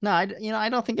 No, I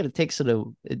don't think it takes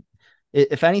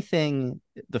if anything,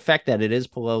 the fact that it is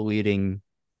Polo leading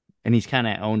and he's kind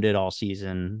of owned it all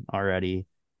season already.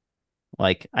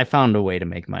 Like I found a way to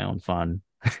make my own fun.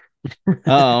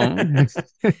 And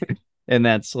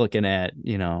that's looking at,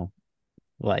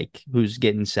 like who's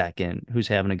getting second, who's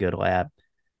having a good lap,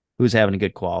 who's having a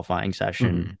good qualifying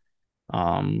session.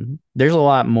 There's a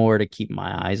lot more to keep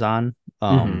my eyes on.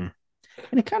 And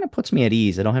it kind of puts me at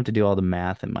ease. I don't have to do all the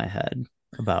math in my head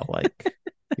about like,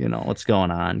 what's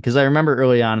going on. Because I remember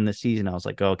early on in the season, I was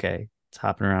like, okay, it's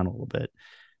hopping around a little bit.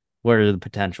 What are the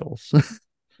potentials?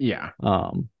 Yeah.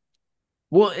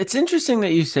 Well, it's interesting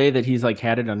that you say that he's like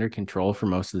had it under control for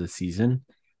most of the season,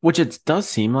 which it does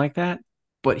seem like that,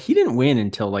 but he didn't win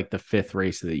until like the 5th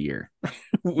race of the year,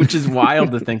 which is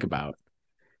wild to think about.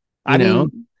 I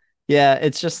mean, yeah,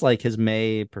 it's just like his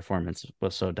May performance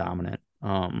was so dominant.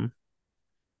 Well,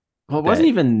 it wasn't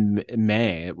even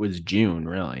May, it was June,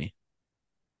 really.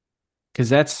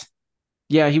 Because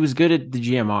he was good at the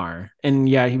GMR, and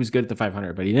yeah, he was good at the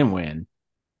 500, but he didn't win.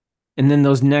 And then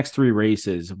those next 3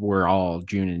 races were all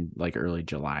June and like early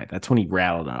July. That's when he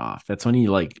rattled it off. That's when he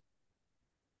like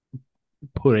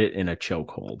put it in a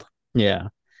chokehold. Yeah.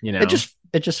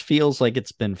 It just feels like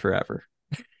it's been forever.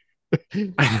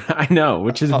 I know,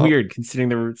 which is weird considering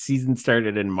the season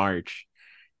started in March.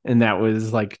 And that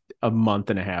was like a month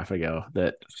and a half ago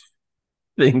that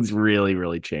things really,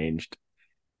 really changed.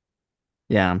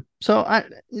 Yeah. So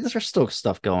there's still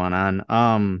stuff going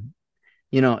on.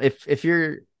 If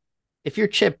you're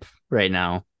Chip right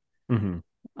now,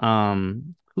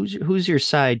 who's your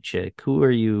side chick? Who are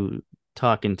you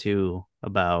talking to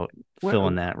about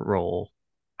filling that role?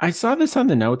 I saw this on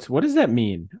the notes. What does that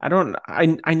mean?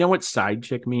 I know what side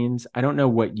chick means. I don't know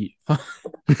what you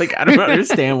like. I don't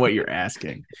understand what you're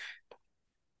asking.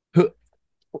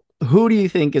 Who do you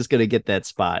think is going to get that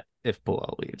spot if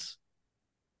Polo leaves?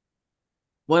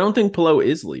 Well, I don't think Polo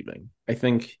is leaving. I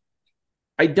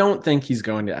don't think he's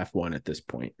going to F1 at this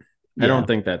point. Yeah. I don't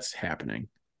think that's happening.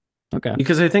 Okay.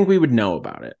 Because I think we would know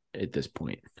about it at this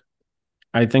point.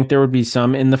 I think there would be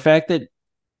some, and the fact that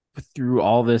through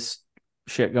all this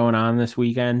shit going on this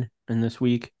weekend and this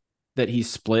week, that he's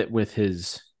split with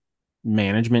his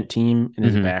management team and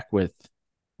is back with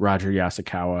Roger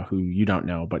Yasukawa, who you don't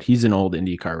know, but he's an old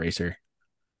IndyCar racer.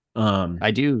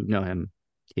 I do know him.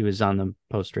 He was on the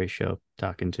post-race show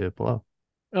talking to Polo.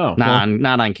 Oh,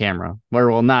 not on camera.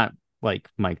 Well, not like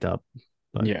mic'd up.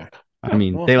 But yeah. I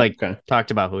mean, they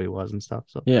talked about who he was and stuff.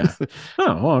 So yeah.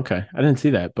 Oh, well, okay. I didn't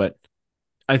see that, but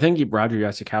I think Roger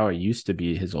Yasukawa used to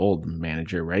be his old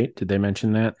manager, right? Did they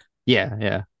mention that?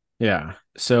 Yeah.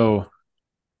 So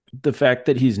the fact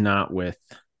that he's not with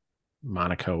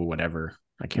Monaco, whatever,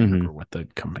 I can't remember what the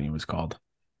company was called,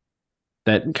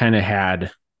 that kind of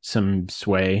had some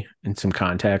sway and some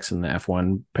contacts in the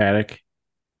F1 paddock.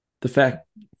 The fact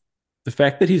The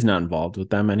fact that he's not involved with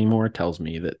them anymore tells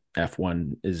me that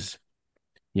F1 is,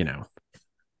 you know,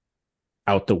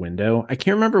 out the window. I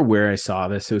can't remember where I saw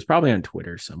this. It was probably on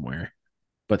Twitter somewhere,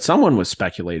 but someone was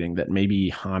speculating that maybe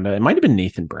Honda, it might have been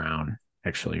Nathan Brown,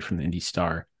 actually, from the Indy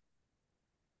Star.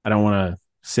 I don't want to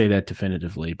say that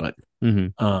definitively, but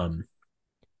that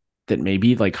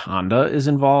maybe like Honda is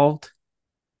involved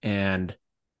and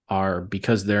are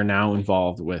because they're now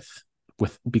involved with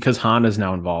because Honda's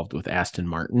now involved with Aston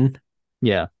Martin.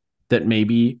 Yeah. That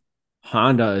maybe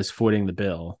Honda is footing the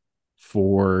bill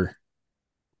for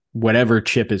whatever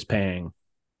Chip is paying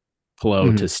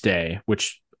Palou to stay,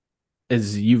 which,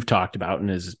 as you've talked about and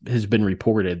has been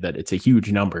reported, that it's a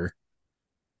huge number.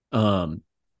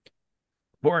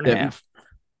 4.5.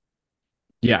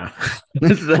 Yeah,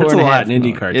 that's a lot in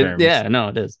IndyCar terms. Yeah, no,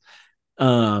 it is.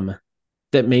 That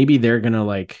maybe they're gonna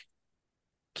like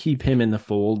keep him in the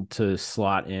fold to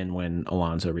slot in when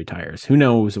Alonso retires. Who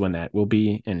knows when that will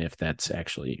be and if that's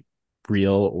actually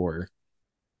real or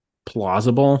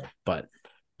plausible, but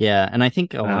yeah, and I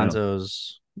think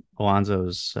Alonso's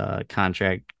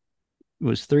contract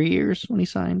was 3 years when he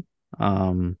signed.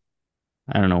 I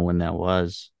don't know when that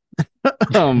was.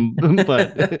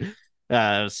 But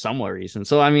somewhat recent.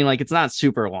 So I mean, like, it's not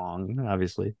super long,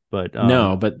 obviously, but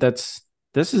no, but this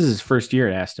is his first year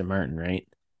at Aston Martin, right?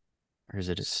 Or is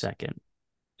it his second?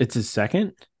 It's his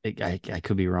second. I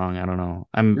could be wrong. I don't know.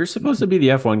 You're supposed to be the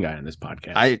F1 guy on this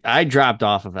podcast. I dropped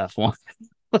off of F1.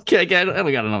 Okay, I don't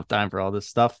got enough time for all this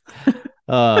stuff.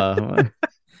 Yeah,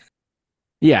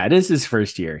 it is his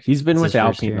first year. He's been with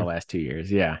Alpine the last 2 years.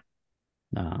 Yeah.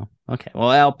 Oh, okay.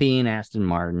 Well, Alpine, Aston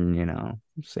Martin,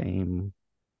 same.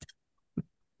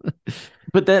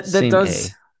 But that same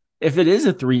does. If it is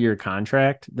a 3-year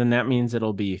contract, then that means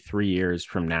it'll be 3 years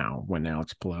from now when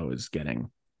Alex Palou is getting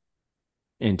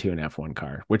into an F1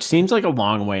 car, which seems like a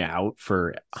long way out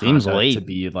for Honda late to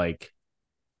be like,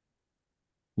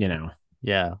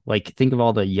 Yeah, like think of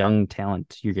all the young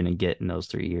talent you're gonna get in those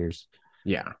 3 years.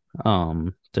 Yeah.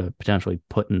 To potentially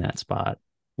put in that spot.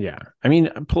 Yeah. I mean,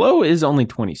 Palou is only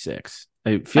 26.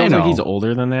 It feels like he's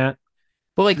older than that.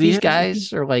 But like these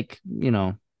guys are like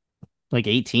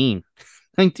 18,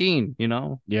 19,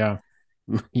 Yeah.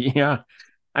 Yeah.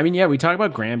 I mean, yeah, we talk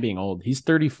about Graham being old. He's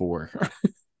 34.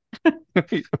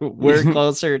 We're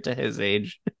closer to his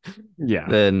age. Yeah.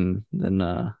 Than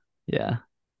yeah.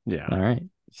 Yeah. All right.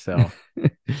 So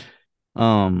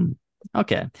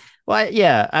okay. Well,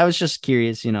 yeah, I was just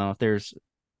curious,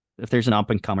 if there's an up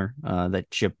and comer that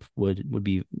Chip would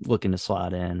be looking to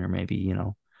slot in, or maybe,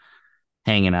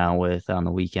 hanging out with on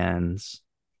the weekends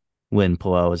when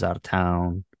Palou is out of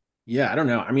town. Yeah, I don't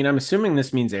know. I mean, I'm assuming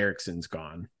this means Ericsson's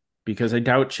gone, because I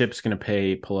doubt Chip's going to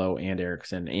pay Palou and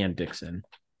Ericsson and Dixon.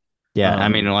 Yeah, I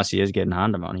mean, unless he is getting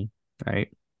Honda money, right?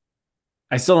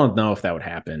 I still don't know if that would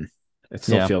happen. I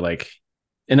still feel like,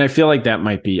 and I feel like that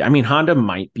might be, I mean, Honda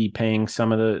might be paying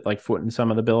some of the, like, footing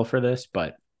some of the bill for this,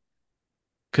 but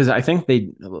because I think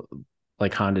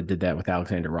Honda did that with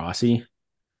Alexander Rossi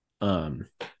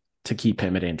to keep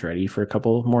him at Andretti for a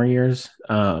couple more years.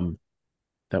 That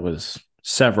was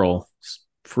several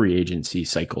free agency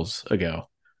cycles ago.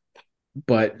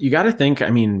 But you got to think, I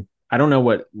mean, I don't know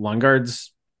what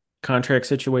Lundgaard's contract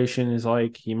situation is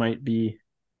like. He might be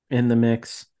in the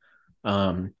mix.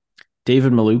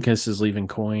 David Malukas is leaving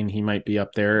Coin. He might be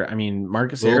up there. I mean,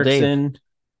 Marcus Ericsson,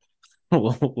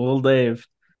 little Dave.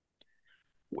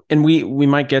 And we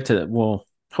might get to that. Well,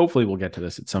 hopefully we'll get to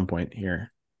this at some point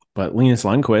here. But Linus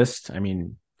Lundqvist, I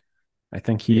mean, I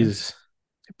think he's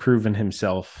proven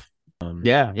himself.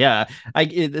 Yeah.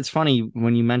 It's funny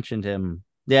when you mentioned him.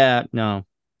 Yeah, no.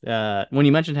 When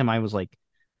you mentioned him, I was like,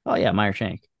 oh yeah, Meyer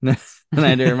Shank. And I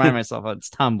had to remind myself, it's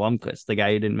Tom Blomqvist, the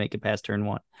guy who didn't make it past turn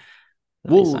 1.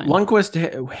 Well,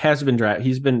 Lundqvist has been driving.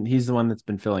 He's the one that's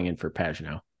been filling in for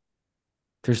Pagenaud.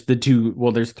 There's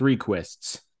there's 3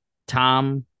 Quists.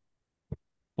 Tom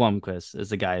Blomqvist is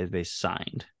the guy they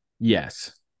signed.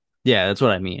 Yes. Yeah, that's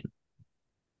what I mean.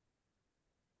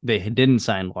 They didn't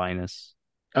sign Linus.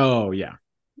 Oh, yeah.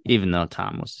 Even though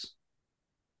Tom was.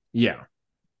 Yeah.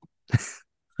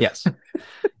 Yes.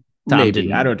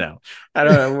 Maybe. I don't know.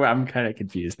 I'm kind of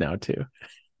confused now, too.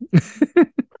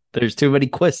 There's too many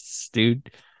Quists,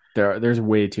 dude. There's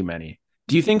way too many.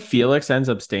 Do you think Felix ends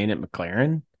up staying at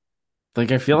McLaren?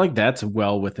 Like, I feel like that's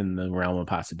well within the realm of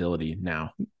possibility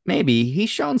now. Maybe. He's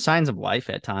shown signs of life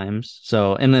at times.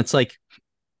 So, and it's like,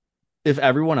 if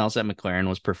everyone else at McLaren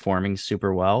was performing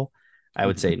super well, I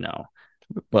would say no.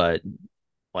 But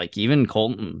like, even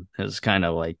Colton has kind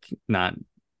of like not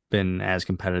been as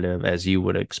competitive as you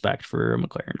would expect for a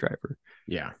McLaren driver.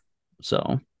 Yeah.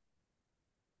 So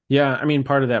Yeah, I mean,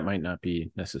 part of that might not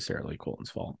be necessarily Colton's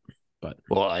fault, but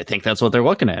Well, I think that's what they're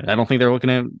looking at. I don't think they're looking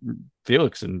at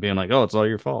Felix and being like, "Oh, it's all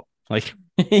your fault." Like,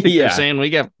 I think they're yeah, saying we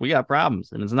got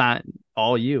problems, and it's not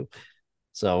all you.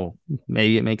 So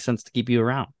maybe it makes sense to keep you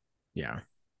around yeah,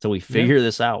 so we yeah, figure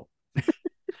this out.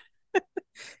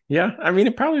 yeah. I mean,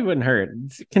 it probably wouldn't hurt.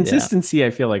 Yeah, Consistency,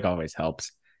 I feel like always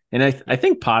helps, and I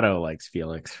think Pato likes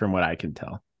Felix from what I can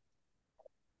tell.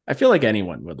 I feel like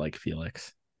anyone would like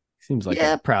Felix. Seems like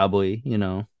yeah, a probably.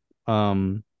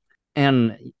 Um,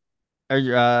 and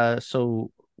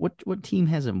so what team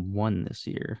hasn't won this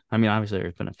year? I mean, obviously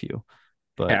there's been a few,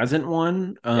 but hasn't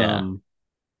won. yeah,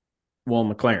 Well,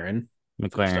 McLaren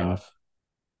first McLaren, off.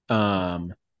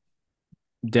 Um,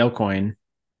 Dale Coyne,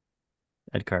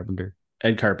 Ed Carpenter,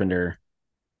 Ed Carpenter,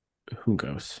 who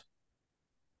goes,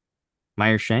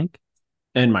 Meyer Shank.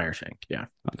 and Meyershank, yeah,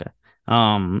 Okay.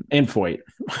 and Foyt.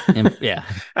 Yeah.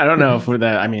 I don't know if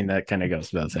that. I mean, that kind of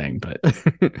goes without saying, but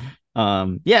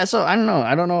Yeah, so I don't know.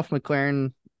 I don't know if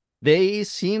McLaren, they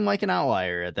seem like an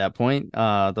outlier at that point.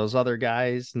 Those other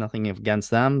guys, nothing against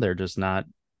them. They're just not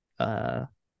or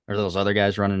those other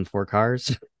guys running 4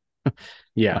 cars.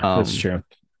 yeah, that's Um, true.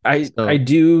 I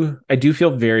do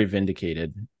feel very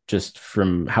vindicated just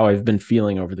from how I've been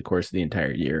feeling over the course of the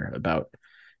entire year about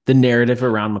the narrative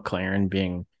around McLaren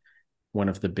being one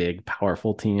of the big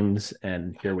powerful teams,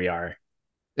 and here we are,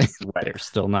 what, they're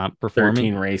still not 13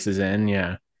 performing. races in.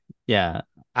 Yeah, Yeah.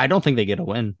 I don't think they get a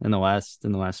win in the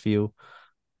last few.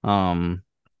 Um,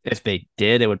 if they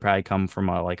did, it would probably come from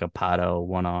a Pato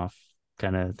one-off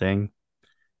kind of thing.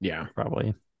 yeah,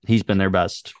 Probably. He's been their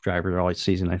best driver all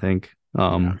season, I think.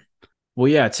 yeah. Well,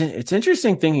 yeah, it's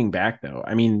interesting thinking back though.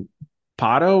 I mean,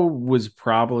 Pato was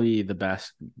probably the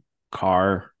best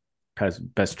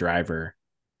driver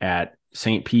at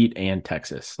St. Pete and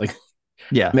Texas. Like,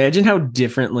 Yeah. imagine how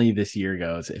differently this year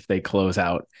goes if they close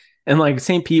out. And like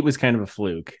St. Pete was kind of a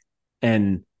fluke,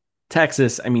 and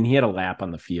Texas, I mean, he had a lap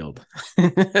on the field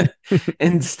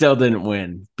and still didn't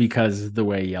win because of the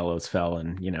way yellows fell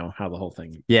and how the whole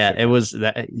thing Yeah, shook it out. was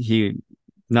that he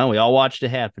no, we all watched it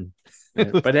happen. Yeah,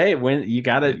 but hey, when you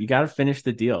gotta finish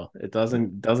the deal. It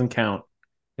doesn't count.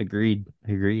 Agreed.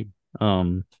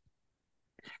 Um,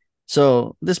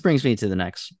 so this brings me to the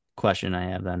next question I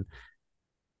have then.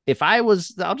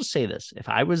 I'll just say this. If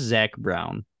I was Zach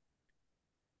Brown,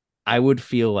 I would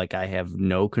feel like I have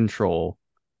no control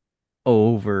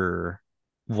over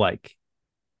like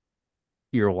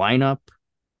your lineup.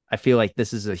 I feel like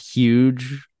this is a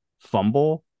huge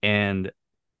fumble, and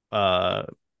uh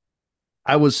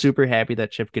I was super happy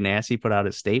that Chip Ganassi put out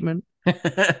a statement.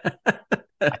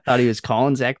 I thought he was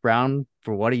calling Zach Brown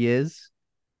for what he is.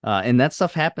 And that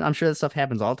stuff happens. I'm sure that stuff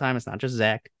happens all the time. It's not just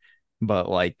Zach, but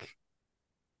like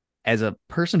as a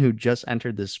person who just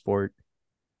entered this sport,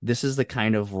 this is the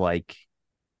kind of like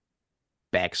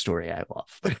backstory I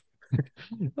love.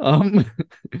 um,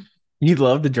 You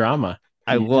love the drama.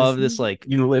 I love this. Like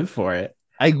You live for it.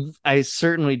 I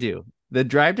certainly do. The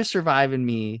drive to survive in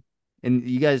me, and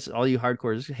you guys, all you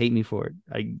hardcores, hate me for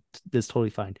it. That's totally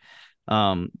fine.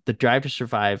 The drive to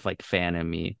survive like fan in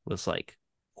me was like,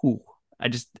 whoo. I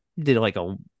just did like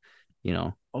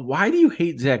Why do you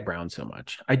hate Zach Brown so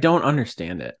much? I don't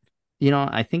understand it.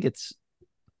 I think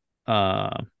uh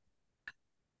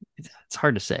it's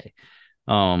hard to say.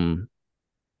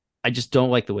 I just don't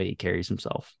like the way he carries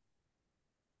himself.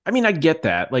 I mean, I get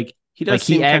that. Like he Like does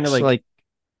he seem kind of acts like like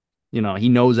he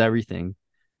knows everything.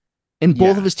 And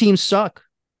both of yeah. his teams suck.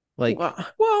 Like,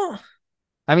 Well,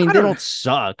 I mean, I they don't. don't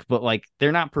suck, but like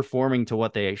they're not performing to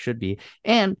what they should be.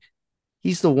 And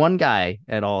he's the one guy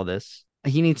at all this.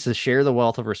 He needs to share the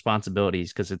wealth of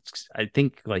responsibilities because I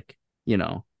think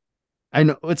I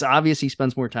know it's obvious he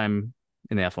spends more time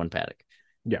in the F1 paddock,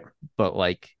 Yeah, but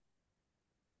like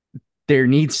there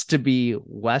needs to be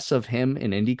less of him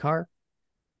in IndyCar.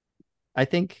 I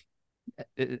think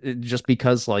just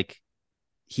because like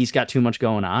he's got too much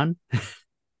going on.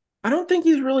 I don't think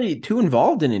he's really too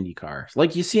involved in IndyCar.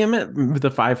 Like you see him at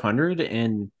the 500,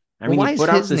 and I mean, Why he is put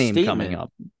out his the name coming statement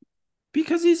up?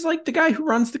 because he's like the guy who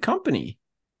runs the company.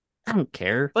 I don't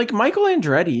care. Like Michael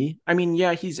Andretti, I mean,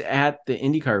 yeah, he's at the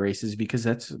IndyCar races because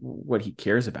that's what he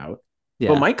cares about.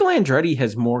 But Yeah. Michael Andretti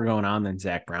has more going on than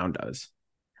Zach Brown does.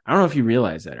 I don't know if you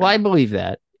realize that. Well, I believe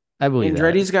that. I believe that.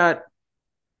 Andretti's got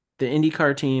the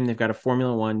IndyCar team. They've got a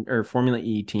Formula One or Formula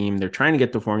E team. They're trying to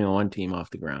get the Formula One team off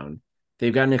the ground.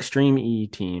 They've got an Extreme E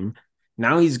team.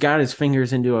 Now he's got his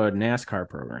fingers into a NASCAR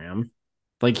program.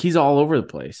 Like he's all over the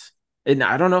place. And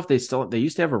I don't know if they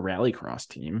used to have a rallycross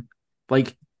team.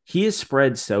 Like he is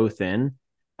spread so thin.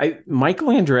 Michael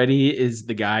Andretti is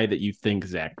the guy that you think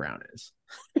Zach Brown is.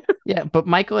 Yeah, but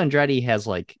Michael Andretti has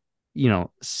like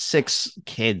six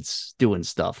kids doing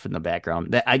stuff in the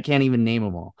background that I can't even name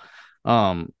them all.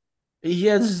 He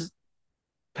has,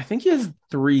 I think he has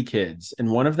 3 kids,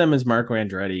 and one of them is Marco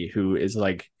Andretti, who is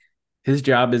like, his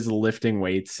job is lifting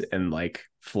weights and like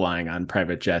flying on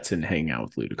private jets and hanging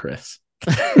out with Ludacris.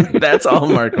 That's all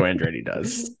Marco Andretti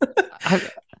does.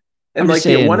 And like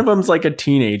one of them's like a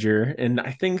teenager, and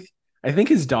I think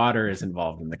his daughter is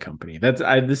involved in the company.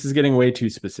 This is getting way too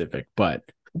specific, but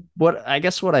what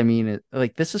I mean is,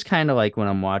 like, this is kind of like when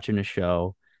I'm watching a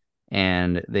show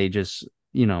and they just,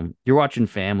 you're watching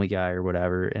Family Guy or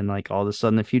whatever, and like all of a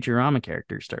sudden the Futurama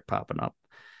characters start popping up,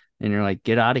 and you're like,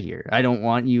 get out of here. I don't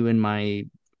want you in my,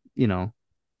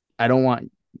 I don't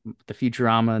want the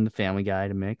Futurama and the Family Guy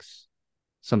to mix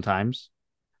sometimes.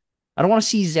 I don't want to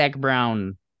see Zach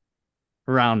Brown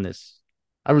around this.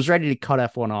 I was ready to cut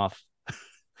F1 off,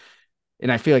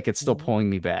 and I feel like it's still pulling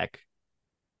me back.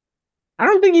 I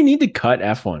don't think you need to cut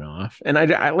F1 off. And I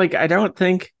don't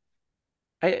think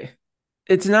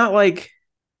it's not like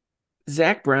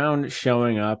Zach Brown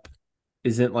showing up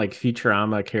isn't like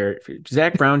Futurama character.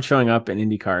 Zach Brown showing up in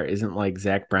IndyCar isn't like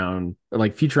Zach Brown, or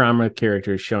like Futurama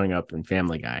characters showing up in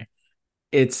Family Guy.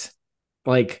 It's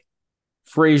like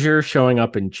Frasier showing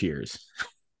up in Cheers.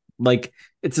 Like,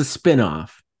 it's a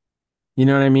spin-off. You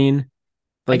know what I mean?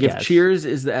 Like, if Cheers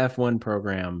is the F1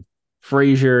 program,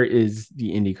 Frasier is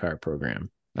the IndyCar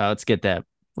program. Let's get that.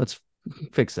 Let's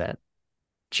fix that.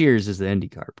 Cheers is the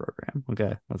IndyCar program.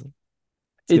 Okay.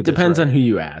 It depends on who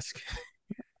you ask.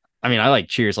 I mean, I like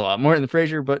Cheers a lot more than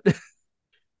Frasier, but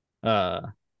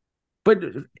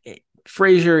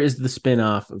Frasier is the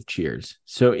spin-off of Cheers.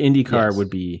 So IndyCar would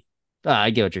be.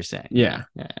 I get what you're saying. Yeah.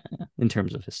 In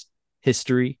terms of his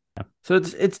history. Yeah. So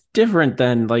it's different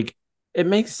than, like, it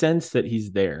makes sense that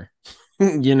he's there.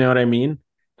 You know what I mean?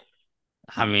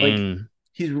 I mean,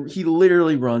 like, he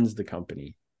literally runs the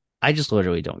company. I just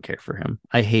literally don't care for him.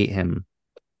 I hate him.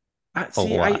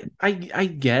 I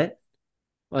get,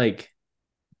 like,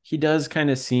 he does kind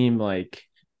of seem like,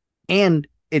 and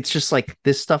it's just like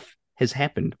this stuff has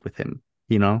happened with him.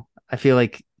 I feel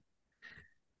like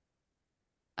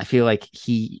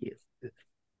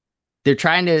they're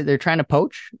trying to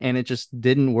poach, and it just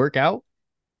didn't work out.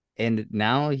 And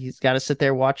now he's got to sit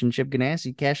there watching Chip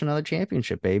Ganassi cash another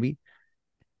championship, baby.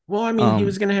 Well, I mean, he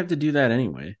was going to have to do that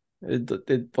anyway.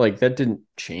 Like, that didn't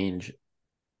change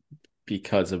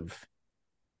because of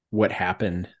what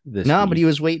happened this week. But he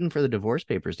was waiting for the divorce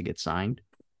papers to get signed.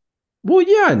 Well,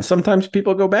 yeah, and sometimes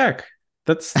people go back.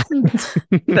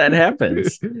 That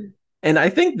happens. And I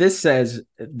think this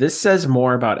says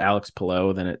more about Alex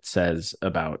Palou than it says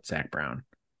about Zach Brown.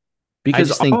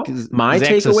 Because I just think my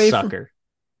Zach's takeaway, a sucker.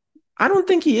 I don't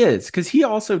think he is, because he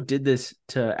also did this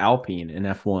to Alpine in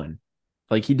F1.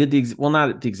 Like, he did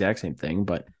not the exact same thing,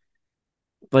 but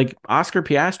like Oscar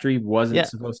Piastri wasn't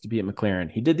supposed to be at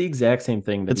McLaren. He did the exact same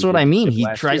thing. That's what I mean. He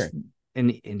tries,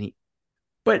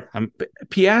 but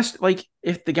Piastri, like,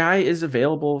 if the guy is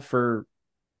available for,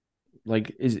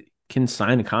 like, can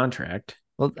sign a contract.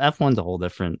 Well, F1's a whole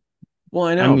different. Well,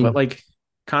 I know, but like,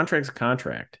 contract's a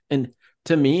contract, and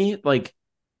to me, like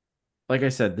I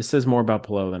said, this says more about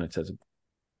Palou than it says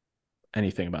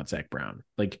anything about Zach Brown.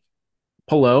 Like,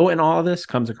 Palou and all of this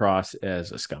comes across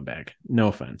as a scumbag. No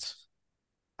offense.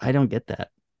 I don't get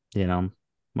that.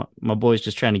 My boy's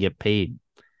just trying to get paid.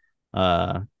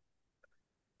 I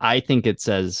think it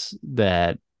says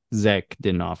that Zach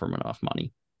didn't offer him enough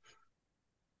money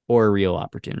or a real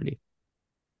opportunity.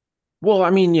 Well, I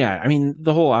mean, yeah. I mean,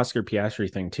 the whole Oscar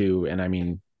Piastri thing too. And I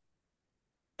mean,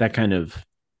 that kind of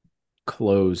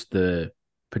closed the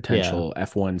potential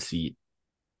F1 seat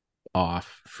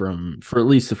off for at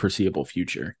least the foreseeable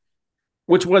future,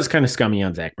 which was kind of scummy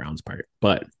on Zach Brown's part.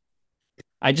 But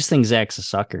I just think Zach's a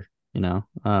sucker,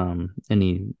 and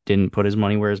he didn't put his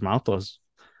money where his mouth was.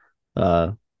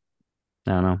 I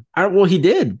don't know. Well, he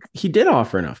did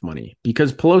offer enough money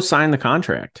because Palou signed the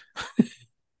contract.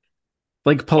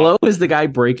 Like, Palou is the guy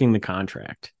breaking the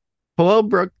contract. Palou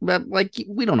broke, but like,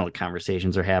 we don't know what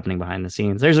conversations are happening behind the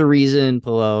scenes. There's a reason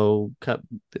Palou cut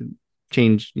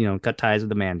ties with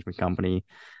the management company.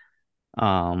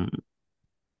 But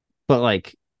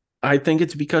like, I think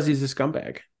it's because he's a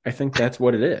scumbag. I think that's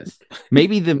what it is.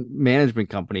 Maybe the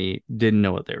management company didn't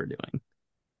know what they were doing.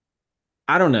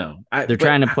 I don't know. They're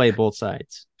trying to play both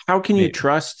sides. How can you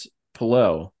trust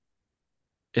Palou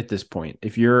at this point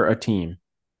if you're a team?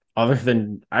 Other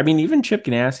than, I mean, even Chip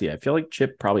Ganassi, I feel like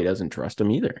Chip probably doesn't trust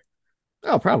him either.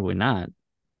 Oh, probably not.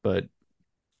 But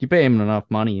you pay him enough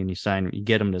money and you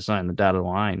get him to sign the dotted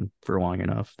line for long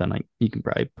enough, then you can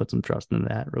probably put some trust into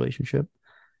that relationship.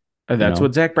 That's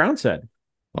what Zach Brown said.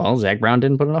 Well, Zach Brown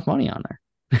didn't put enough money on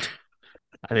there.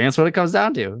 think that's what it comes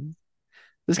down to.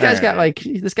 This guy's got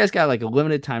like a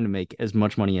limited time to make as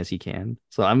much money as he can.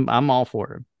 So I'm all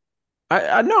for him.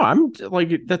 I know I'm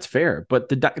like that's fair, but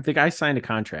the guy signed a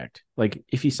contract. Like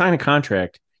if you sign a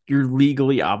contract, you're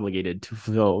legally obligated to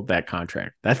fulfill that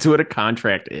contract. That's what a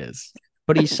contract is.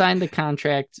 But he signed the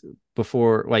contract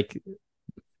before, like,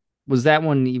 was that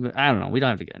one even? I don't know. We don't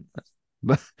have to get into this.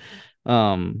 But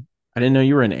I didn't know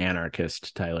you were an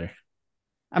anarchist, Tyler.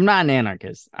 I'm not an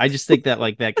anarchist. I just think that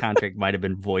like that contract might have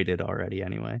been voided already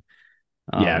anyway.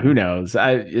 Yeah, who knows?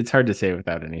 It's hard to say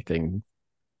without anything.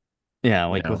 Yeah,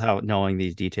 like without knowing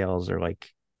these details or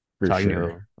like talking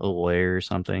to a lawyer or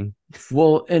something.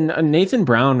 Well, and Nathan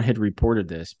Brown had reported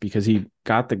this because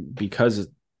because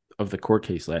of the court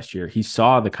case last year, he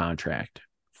saw the contract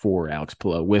for Alex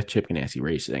Palou with Chip Ganassi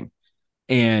Racing.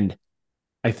 And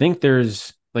I think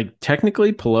there's like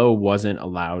technically Palou wasn't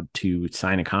allowed to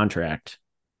sign a contract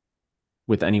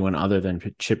with anyone other than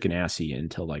Chip Ganassi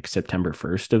until like September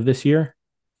 1st of this year.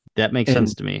 That makes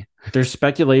sense to me. There's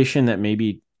speculation that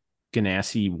maybe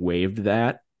Ganassi waived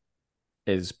that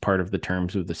as part of the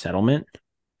terms of the settlement.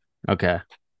 Okay.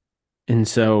 And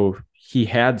so he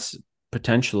had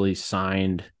potentially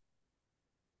signed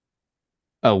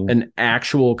an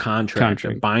actual contract,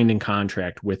 a binding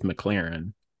contract with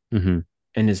McLaren, and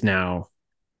is now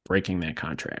breaking that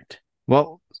contract.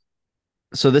 Well,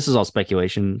 so this is all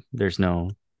speculation. There's no.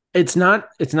 It's not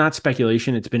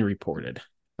speculation. It's been reported.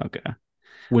 Okay.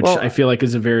 Which I feel like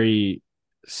is a very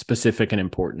specific and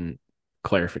important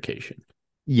clarification.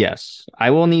 Yes. I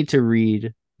will need to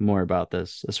read more about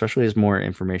this, especially as more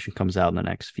information comes out in the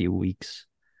next few weeks.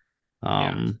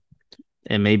 And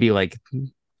maybe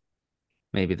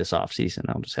this off season,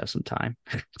 I'll just have some time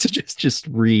to just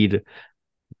read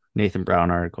Nathan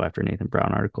Brown article after Nathan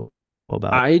Brown article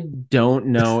about. I don't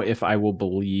know if I will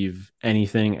believe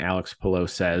anything Alex Palou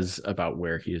says about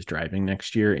where he is driving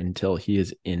next year until he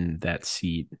is in that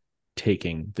seat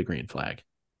taking the green flag.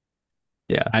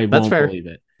 Yeah, I that's won't fair. believe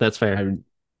it. That's fair.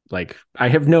 I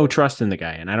have no trust in the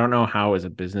guy, and I don't know how, as a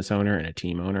business owner and a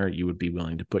team owner, you would be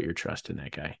willing to put your trust in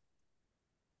that guy.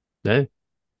 Yeah.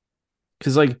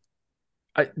 Because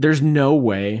there's no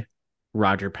way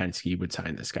Roger Penske would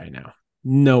sign this guy now.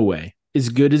 No way. As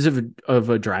good as of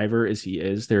a driver as he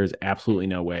is, there is absolutely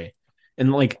no way.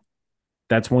 And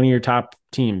that's one of your top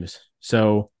teams.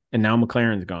 So, and now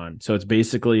McLaren's gone. So it's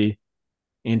basically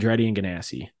Andretti and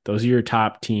Ganassi. Those are your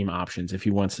top team options if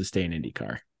he wants to stay in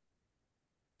IndyCar.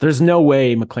 There's no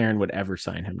way McLaren would ever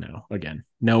sign him now again.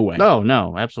 No way.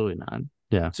 No, absolutely not.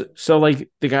 Yeah. So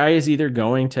the guy is either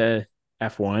going to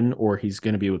F1 or he's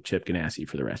going to be with Chip Ganassi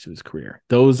for the rest of his career.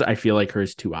 Those I feel like are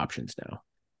his two options now.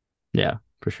 Yeah,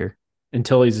 for sure.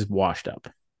 Until Until he's washed up.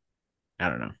 I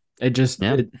don't know.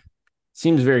 It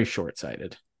seems very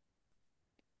short-sighted.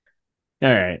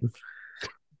 All right.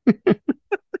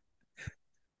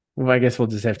 Well, I guess we'll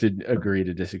just have to agree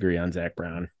to disagree on Zach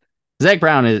Brown. Zach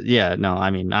Brown is,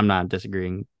 I'm not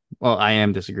disagreeing. Well, I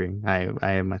am disagreeing. I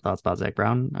have my thoughts about Zach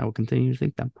Brown. I will continue to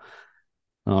think them.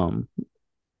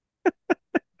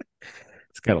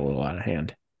 It's got a little out of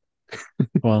hand.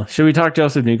 Well, should we talk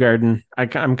Joseph Newgarden?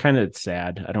 I'm kind of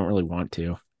sad. I don't really want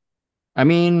to. I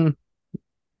mean,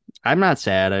 I'm not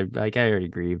sad. I already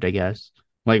grieved, I guess.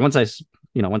 Like once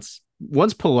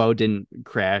Palou didn't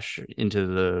crash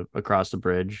across the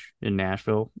bridge in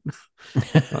Nashville,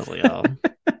 I was like, oh,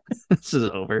 this is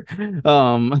over.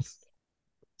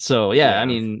 So yeah, I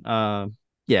mean, I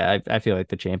feel like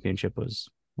the championship was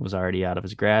already out of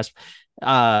his grasp.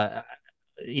 Obviously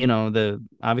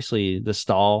the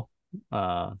stall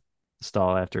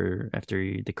after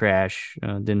the crash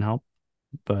didn't help,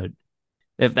 but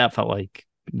if that felt like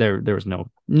there was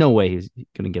no way he's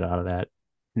gonna get out of that.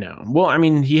 No. Well, I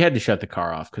mean, he had to shut the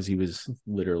car off because he was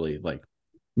literally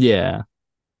he had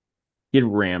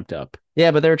ramped up.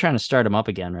 Yeah, but they were trying to start him up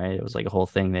again, right? It was like a whole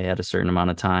thing. They had a certain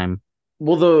amount of time.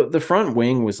 Well, the front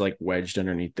wing was wedged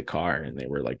underneath the car, and they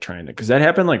were trying to, because that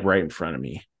happened right in front of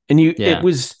me. And it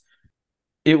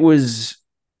was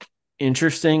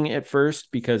interesting at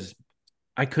first because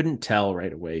I couldn't tell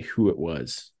right away who it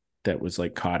was that was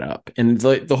caught up, and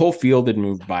the whole field had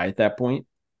moved by at that point.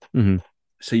 Mm-hmm.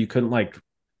 So you couldn't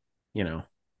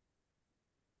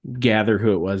gather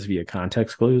who it was via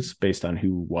context clues based on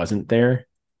who wasn't there.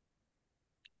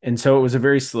 And so it was a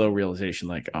very slow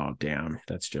realization, oh damn,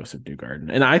 that's Joseph Newgarden.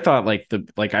 And I thought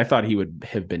I thought he would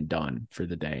have been done for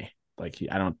the day.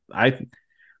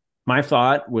 My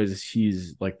thought was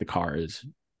he's the car is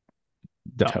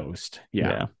toast.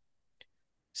 Yeah.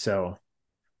 So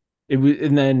it was,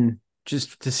 and then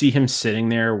just to see him sitting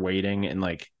there waiting and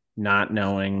not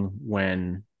knowing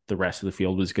when the rest of the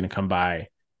field was going to come by,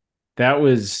 that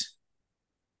was,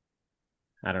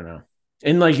 I don't know.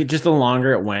 And like just the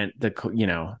longer it went,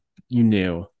 you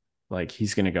knew like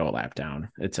he's gonna go a lap down.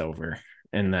 It's over.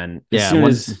 And then as Yeah, soon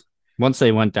as once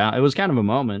they went down, it was kind of a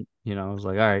moment, I was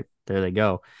like, all right, there they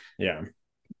go. yeah.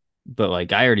 But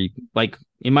like I already like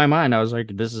in my mind, I was like,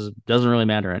 doesn't really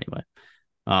matter anyway.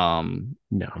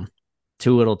 No.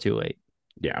 Too little, too late.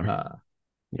 Yeah.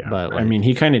 Yeah. But I mean,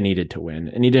 he kind of needed to win,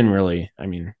 and he didn't really. I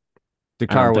mean, the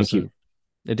I don't car think wasn't.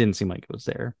 It didn't seem like it was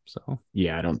there. So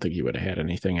yeah, I don't think he would have had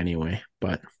anything anyway.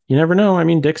 But you never know. I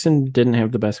mean, Dixon didn't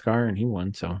have the best car, and he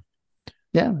won, so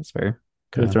yeah, that's fair.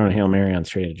 could have thrown a Hail Mary on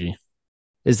strategy.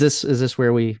 Is this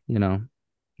where we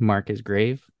mark his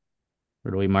grave,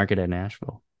 or do we mark it at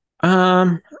Nashville?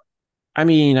 I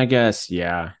mean, I guess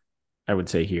yeah, I would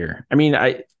say here. I mean,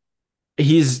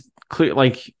 he's clear,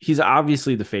 like he's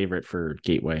obviously the favorite for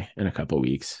Gateway in a couple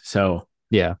weeks. So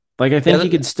Yeah, like I think he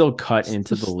could still cut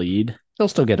into the lead. He'll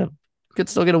still get a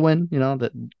win.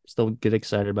 That still get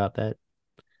excited about that.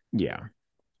 Yeah,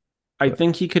 I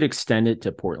think he could extend it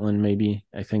to Portland. Maybe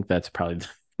I think that's probably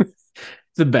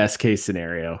the best case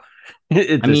scenario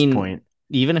at this point.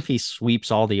 Even if he sweeps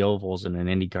all the ovals in an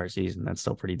IndyCar season, that's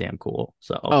still pretty damn cool.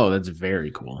 So that's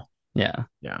very cool. Yeah.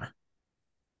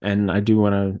 And I do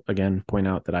want to again point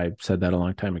out that I said that a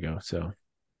long time ago. So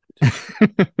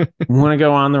want to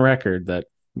go on the record that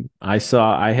I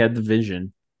had the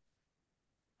vision.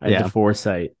 I had the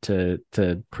foresight to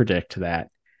predict that.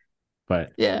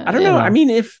 But yeah, I don't know. I mean,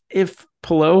 if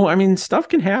Palou, I mean, stuff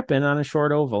can happen on a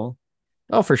short oval.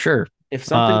 Oh, for sure. If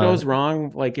something goes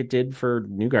wrong, like it did for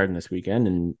Newgarden this weekend,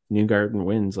 and Newgarden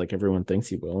wins like everyone thinks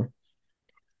he will,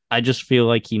 I just feel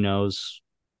like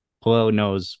Palou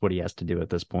knows what he has to do at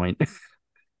this point.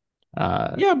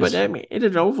 Yeah, but I mean, in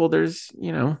an oval, there's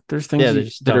things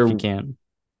there's stuff you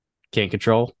can't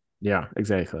control. Yeah,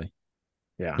 exactly.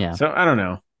 Yeah. So I don't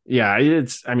know. Yeah,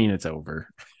 it's over.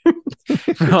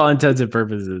 For all intents and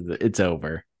purposes, it's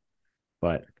over.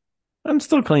 But I'm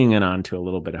still clinging on to a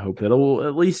little bit of hope that it will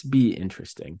at least be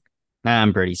interesting.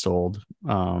 I'm pretty sold.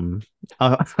 Like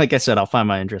I said, I'll find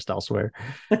my interest elsewhere.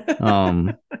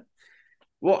 Well,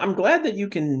 I'm glad that you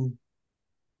can,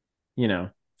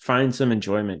 find some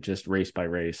enjoyment just race by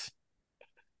race.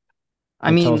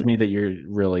 It tells me that you're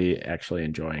really actually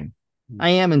enjoying. I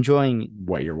am enjoying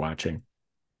what you're watching.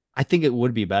 I think it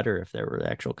would be better if there were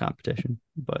actual competition,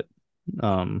 but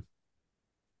no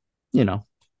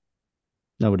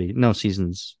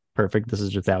season's perfect. This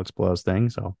is just Alex Palou's thing,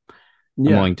 so I'm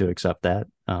willing to accept that.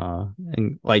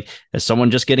 And like as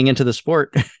someone just getting into the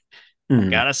sport,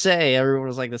 gotta say everyone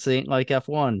was like, this ain't like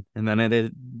F1, and then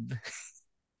it.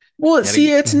 Well,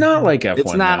 see, it's not like F1.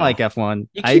 It's not like F1.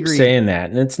 You keep saying that,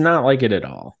 and it's not like it at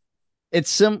all.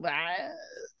 It's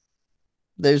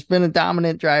there's been a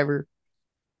dominant driver.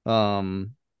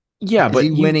 Yeah, but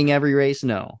winning every race?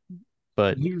 No,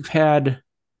 but you've had.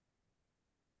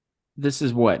 This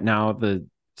is what now the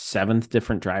 7th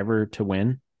different driver to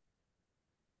win.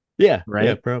 Yeah, right.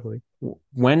 Yeah, probably.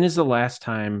 When is the last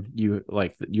time you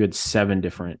had 7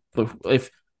 different?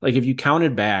 If you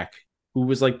counted back, who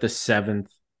was like the 7th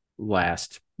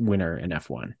last winner in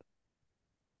F1?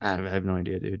 I have no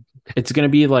idea, dude. It's gonna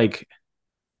be like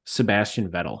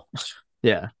Sebastian Vettel.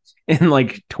 Yeah, in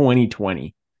like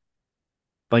 2020.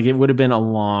 Like it would have been a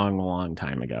long, long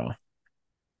time ago.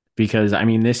 Because I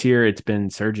mean, this year it's been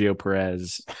Sergio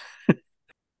Perez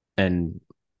and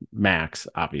Max,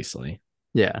 obviously.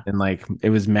 Yeah. And like it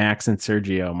was Max and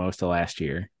Sergio most of last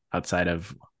year, outside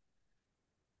of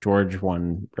George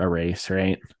won a race,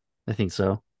 right? I think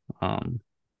so.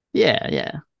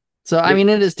 Yeah. So I mean,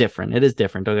 it is different. It is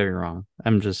different. Don't get me wrong.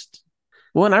 I'm just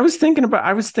and I was thinking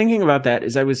about that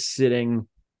as I was sitting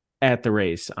at the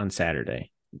race on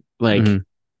Saturday. Like,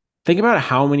 think about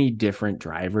how many different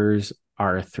drivers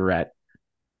are a threat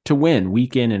to win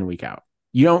week in and week out.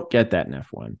 You don't get that in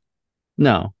F1.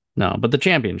 No, but the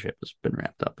championship has been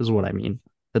wrapped up, is what I mean.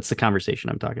 That's the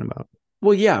conversation I'm talking about.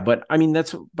 Well, yeah, but I mean,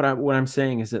 what I'm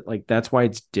saying is that like, that's why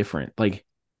it's different. Like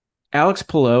Alex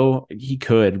Palou, he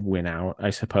could win out,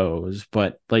 I suppose,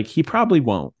 but like, he probably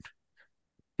won't.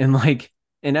 And like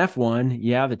in F1,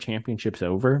 yeah, the championship's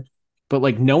over, but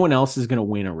like no one else is going to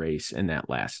win a race in that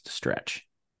last stretch.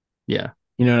 Yeah.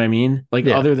 You know what I mean? Like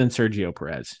other than Sergio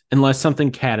Perez, unless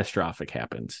something catastrophic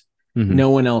happens, no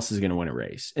one else is going to win a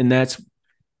race. And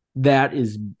that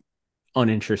is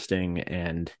uninteresting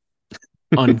and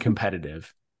uncompetitive.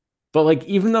 But like,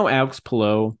 even though Alex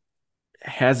Palou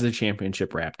has the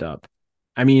championship wrapped up,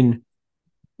 I mean,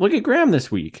 look at Graham this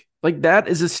week. Like that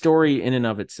is a story in and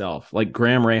of itself. Like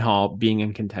Graham Rahal being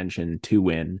in contention to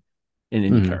win an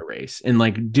IndyCar race and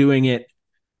like doing it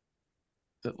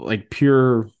like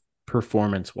pure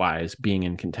performance wise being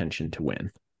in contention to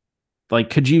win. Like,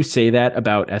 could you say that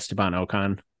about Esteban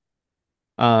Ocon?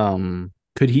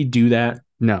 Could he do that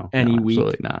No, any week?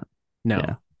 absolutely not. No,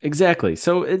 Yeah. exactly.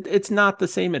 So it's not the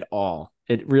same at all.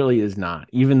 It really is not.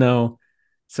 Even though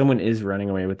someone is running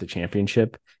away with the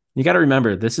championship, you got to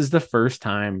remember this is the first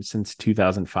time since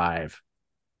 2005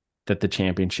 that the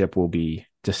championship will be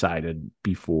decided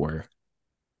before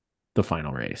the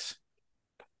final race.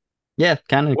 Yeah,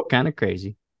 kind of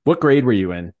crazy. What grade were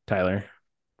you in, Tyler,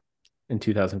 in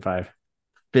 2005?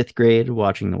 5th grade,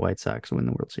 watching the White Sox win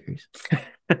the World Series.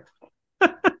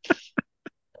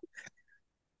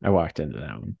 I walked into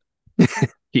that one.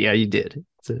 Yeah, you did.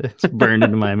 It's burned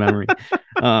into my memory.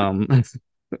 I'm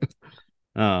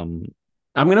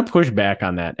gonna push back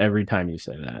on that every time you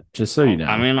say that, just so you know.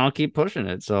 I mean, I'll keep pushing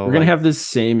it. So we're gonna have this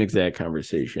same exact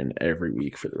conversation every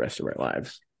week for the rest of our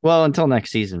lives. Well, until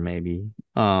next season, maybe.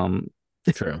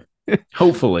 True.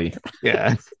 Hopefully.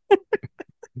 Yeah.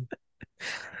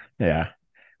 Yeah.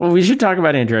 Well, we should talk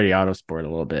about Andretti Autosport a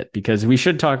little bit because we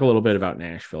should talk a little bit about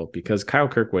Nashville because Kyle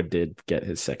Kirkwood did get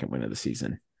his second win of the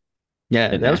season.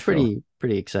 Yeah, that was pretty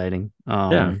exciting.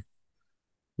 Yeah.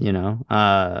 You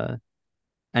know,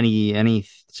 any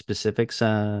specifics,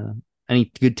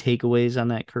 any good takeaways on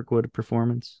that Kirkwood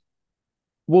performance?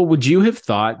 Well, would you have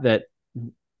thought that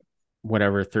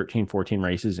whatever 13, 14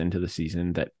 races into the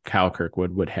season that Kyle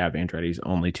Kirkwood would have Andretti's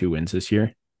only 2 wins this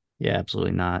year? Yeah,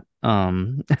 absolutely not.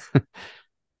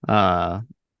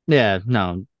 Yeah,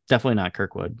 no, definitely not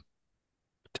Kirkwood.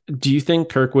 Do you think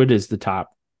Kirkwood is the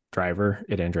top driver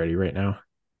at Andretti right now?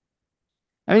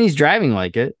 I mean, he's driving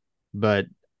like it, but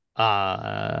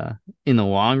in the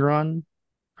long run,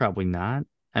 probably not.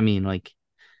 I mean, like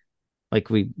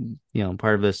we,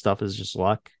 part of this stuff is just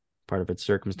luck, part of it's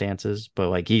circumstances, but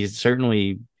like he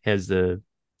certainly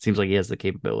seems like he has the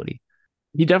capability.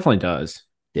 He definitely does.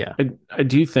 Yeah. I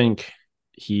do think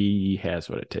he has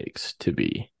what it takes to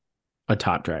be a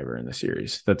top driver in the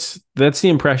series. That's the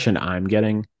impression I'm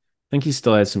getting. I think he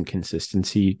still has some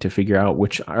consistency to figure out,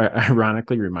 which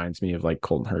ironically reminds me of like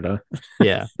Colton Herta.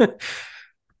 Yeah.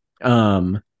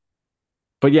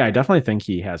 But yeah, I definitely think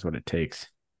he has what it takes.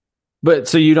 But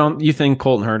so you think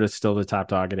Colton Herta is still the top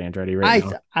dog at Andretti right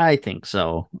now? I think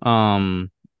so.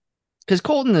 Because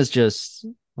Colton is just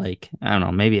like, I don't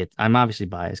know, maybe I'm obviously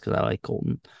biased because I like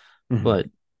Colton, but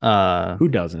who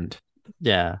doesn't?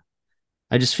 Yeah.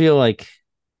 I feel like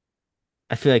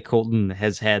Colton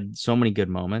has had so many good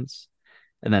moments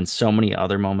and then so many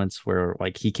other moments where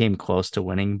like he came close to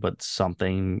winning, but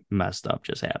something messed up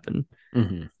just happened,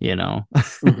 you know?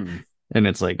 And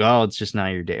it's like, oh, it's just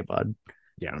not your day, bud.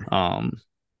 Yeah.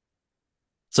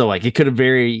 So like it could have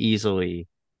very easily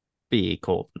be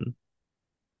Colton.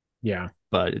 Yeah.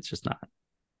 But it's just not.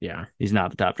 Yeah. He's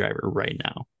not the top driver right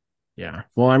now. Yeah.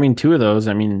 Well, I mean, 2 of those,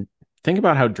 I mean, think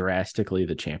about how drastically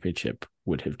the championship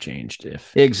would have changed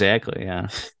if exactly. Yeah.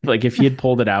 Like if he had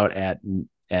pulled it out at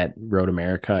Road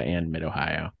America and Mid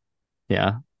Ohio.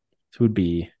 Yeah. This would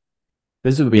be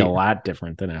a lot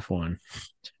different than F1.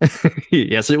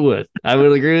 Yes, it would. I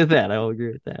would agree with that. I will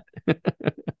agree with that.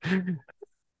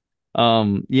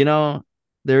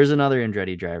 There's another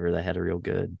Andretti driver that had a real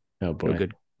good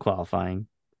qualifying.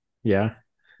 Yeah.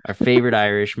 Our favorite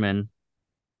Irishman,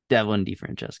 Devlin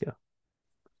DeFrancesco.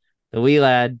 The wee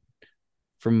lad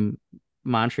from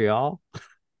Montreal.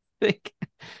 I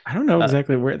don't know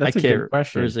exactly where. That's a good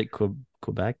question. Or is it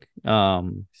Quebec?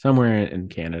 Somewhere in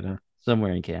Canada.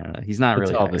 Somewhere in Canada. He's not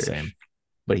really all Irish, the same.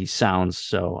 But he sounds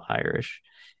so Irish.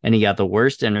 And he got the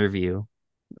worst interview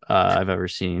I've ever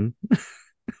seen.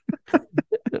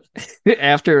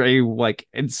 After a like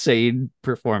insane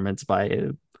performance by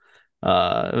him.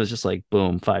 It was just like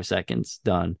boom, 5 seconds,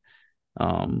 done.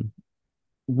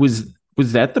 Was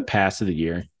that the pass of the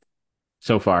year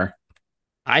so far?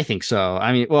 I think so.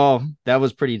 I mean, well, that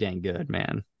was pretty dang good,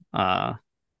 man. And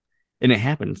it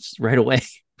happens right away,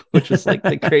 which is like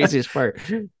the craziest part.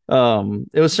 It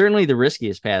was certainly the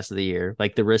riskiest pass of the year,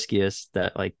 like the riskiest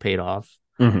that like paid off.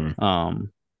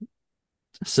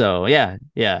 So yeah.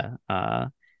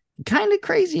 Kind of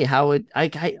crazy how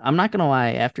I'm not gonna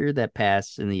lie, after that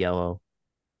pass in the yellow,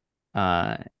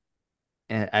 and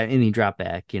he dropped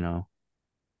back,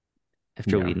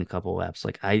 after leading a couple laps,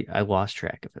 like I lost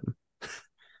track of him.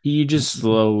 He just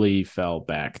slowly fell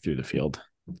back through the field.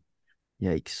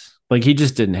 Yikes. Like he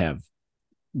just didn't have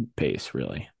pace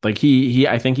really. Like he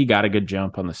I think he got a good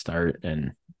jump on the start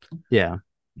and yeah.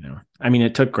 I mean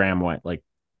it took Graham like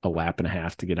a lap and a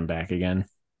half to get him back again.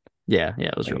 Yeah,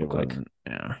 it was real quick.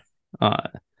 Yeah.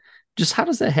 Just how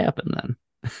does that happen then?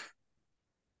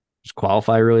 Just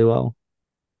qualify really well?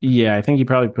 Yeah, I think he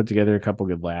probably put together a couple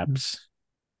good laps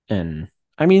And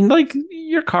I mean, like,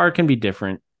 your car can be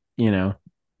different, you know.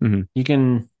 Mhm. You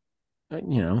can,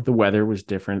 the weather was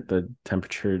different, the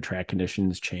temperature, track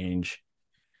conditions change.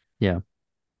 Yeah.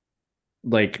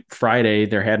 Like Friday,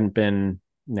 there hadn't been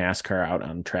NASCAR out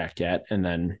on track yet, and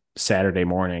then Saturday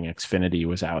morning, Xfinity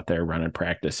was out there running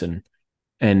practice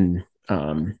and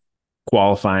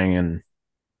qualifying, and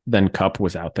then Cup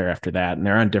was out there after that, and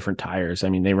they're on different tires. I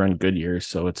mean, they run Goodyear,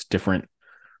 so it's different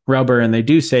rubber, and they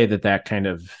do say that kind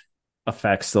of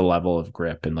affects the level of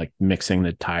grip, and like mixing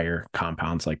the tire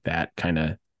compounds like that kind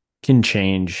of can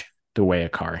change the way a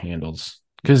car handles.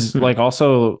 Because like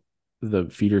also the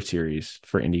feeder series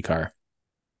for IndyCar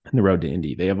and the Road to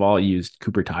Indy, they have all used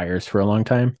Cooper tires for a long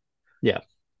time. Yeah.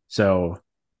 So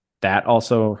that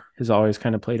also has always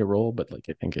kind of played a role, but like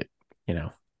I think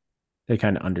they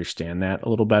kind of understand that a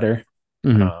little better.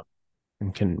 Mhm.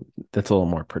 And that's a little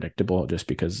more predictable just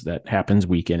because that happens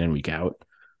week in and week out.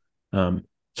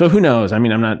 So who knows? I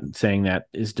mean, I'm not saying that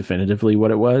is definitively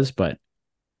what it was, but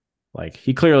like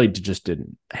he clearly just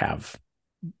didn't have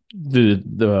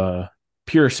the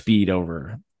pure speed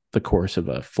over the course of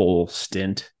a full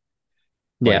stint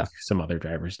like some other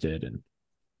drivers did. And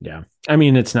yeah, I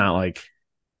mean, it's not like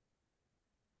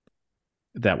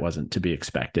that wasn't to be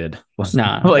expected.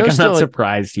 Nah, like I'm still not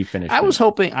surprised he finished. I was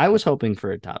hoping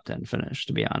for a top 10 finish,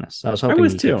 to be honest. I was hoping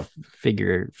he too.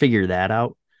 could figure that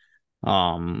out.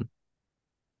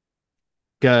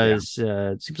 Because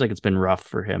it seems like it's been rough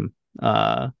for him.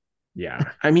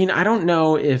 Yeah. I mean, I don't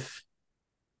know if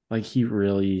like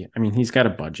he's got a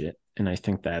budget, and I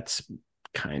think that's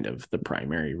kind of the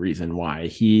primary reason why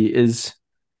he is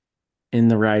in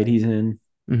the ride he's in.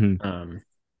 Mm-hmm.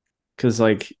 Because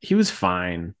like he was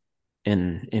fine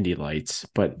in Indy Lights,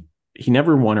 but he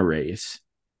never won a race.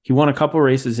 He won a couple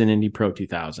races in Indy Pro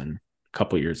 2000 a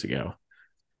couple years ago,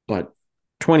 but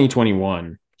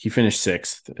 2021 he finished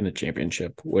 6th in the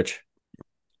championship, which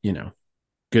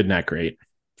good, not great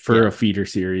for a feeder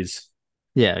series.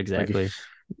 Yeah, exactly.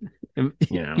 Like,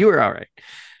 you were all right.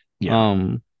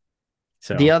 Yeah.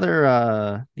 So the other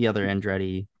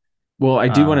Andretti. Well, I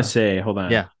do want to say, hold on.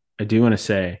 Yeah, I do want to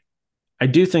say, I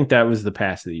do think that was the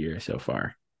pass of the year so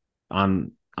far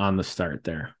on the start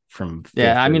there from.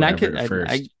 Yeah, I mean, I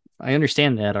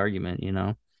understand that argument.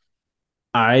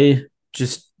 I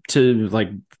just to like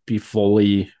be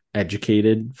fully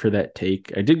educated for that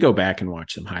take. I did go back and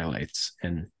watch some highlights,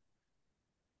 and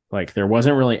like there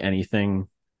wasn't really anything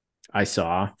I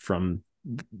saw from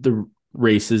the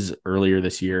races earlier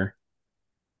this year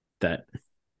that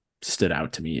stood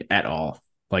out to me at all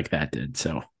like that did.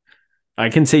 So I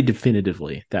can say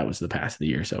definitively that was the pass of the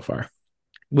year so far.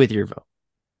 With your vote.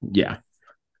 Yeah.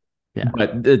 Yeah.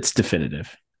 But it's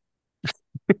definitive.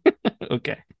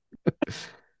 Okay.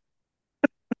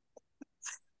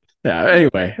 Yeah.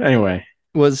 Anyway.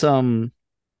 Was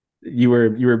you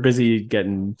were busy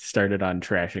getting started on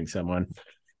trashing someone.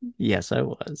 Yes, I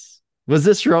was. Was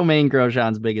this Romain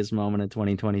Grosjean's biggest moment in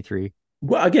 2023?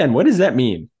 Well, again, what does that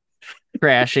mean?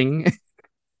 Crashing.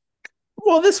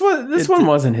 Well, this one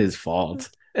wasn't his fault.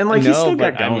 And like he still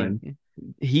got going. I mean,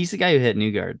 he's the guy who hit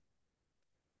Newgard.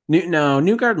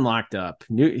 Newgarden locked up.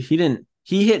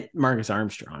 He hit Marcus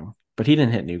Armstrong, but he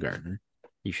didn't hit Newgarden.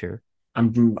 You sure?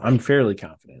 I'm fairly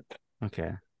confident.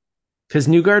 Okay. Because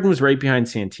Newgarden was right behind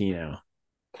Santino.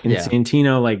 And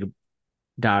Santino like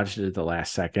dodged it at the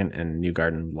last second, and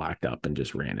Newgarden locked up and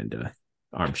just ran into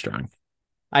Armstrong.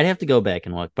 I'd have to go back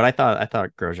and look, but I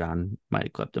thought Grosjean might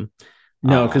have clipped him.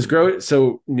 No, because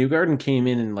so Newgarden came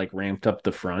in and like ramped up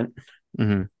the front,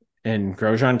 and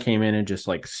Grosjean came in and just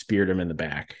like speared him in the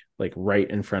back, like right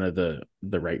in front of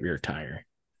the right rear tire.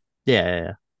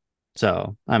 Yeah.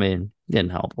 So I mean,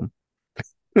 didn't help him.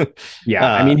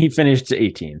 Yeah, I mean he finished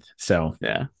 18th, so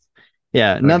yeah.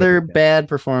 Another bad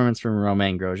performance from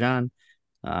Romain Grosjean.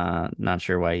 Not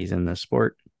sure why he's in this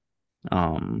sport.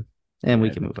 And we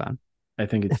can move on. I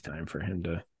think it's time for him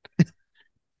to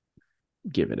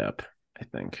give it up. I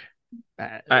think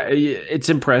it's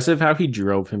impressive how he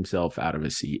drove himself out of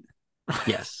his seat.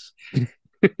 Yes.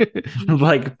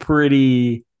 Like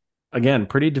pretty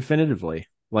definitively.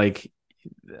 Like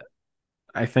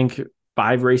I think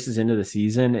 5 races into the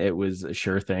season, it was a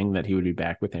sure thing that he would be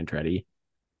back with Andretti.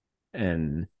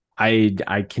 And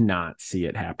I cannot see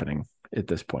it happening at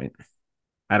this point.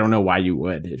 I don't know why you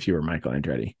would if you were Michael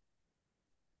Andretti.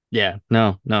 Yeah,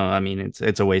 no. I mean,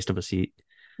 it's a waste of a seat.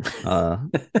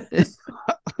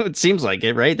 It seems like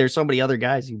it, right? There's so many other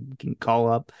guys you can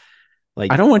call up.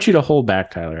 Like, I don't want you to hold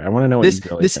back, Tyler. I want to know what you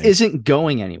really this think. isn't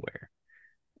going anywhere.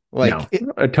 Like,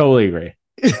 no, I totally agree.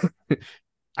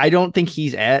 I don't think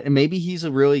maybe he's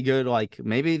a really good, like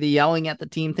maybe the yelling at the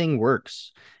team thing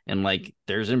works and like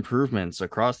there's improvements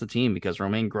across the team because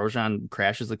Romain Grosjean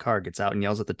crashes the car, gets out and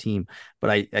yells at the team.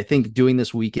 But I think doing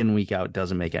this week in, week out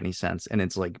doesn't make any sense. And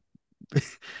it's like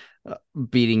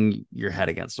beating your head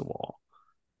against the wall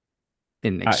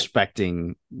and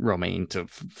expecting Romain to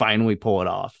finally pull it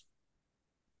off.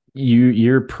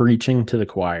 You're preaching to the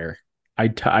choir. I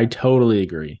totally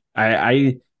agree.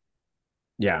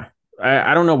 Yeah.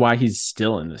 I don't know why he's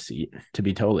still in the seat, to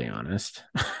be totally honest.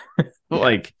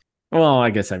 Like, well, I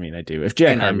guess I do. If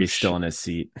Jack Harvey's still in his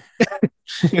seat.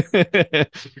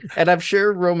 And I'm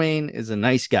sure Romain is a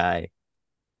nice guy,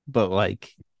 but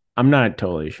like I'm not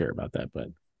totally sure about that, but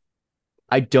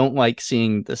I don't like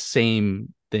seeing the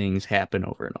same things happen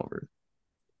over and over.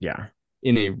 Yeah.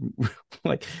 In a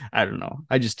like, I don't know.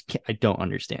 I don't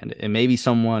understand it. And maybe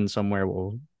someone somewhere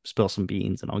will spill some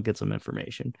beans and I'll get some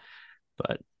information.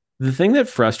 But the thing that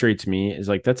frustrates me is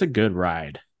like, that's a good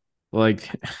ride. Like,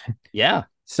 yeah,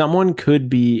 someone could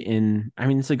be in,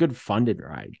 it's a good funded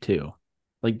ride too.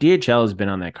 Like DHL has been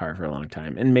on that car for a long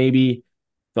time. And maybe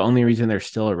the only reason they're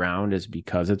still around is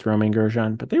because it's Romain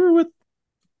Grosjean, but they were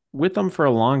with them for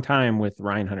a long time with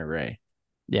Ryan Hunter-Reay.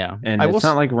 Yeah. And it's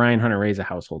not like Ryan Hunter-Reay is a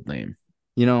household name.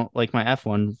 Like my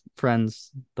F1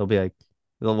 friends,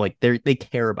 they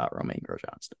care about Romain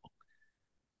Grosjean still.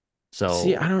 So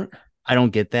see, I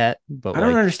don't get that, but I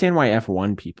don't understand why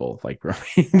F1 people like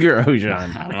Romain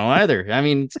Grosjean. I don't know either.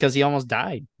 It's because he almost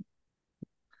died.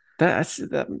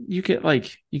 You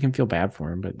can feel bad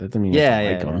for him, but that doesn't mean you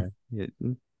have to like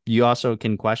him. You also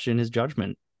can question his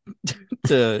judgment.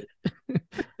 To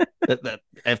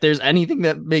if there's anything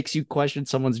that makes you question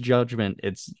someone's judgment,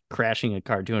 it's crashing a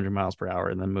car 200 miles per hour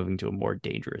and then moving to a more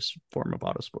dangerous form of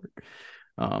autosport.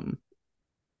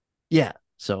 Yeah.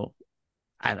 So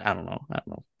I don't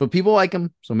know. But people like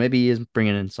him, so maybe he is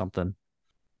bringing in something.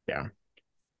 Yeah.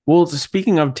 Well,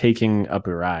 speaking of taking up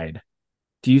a ride,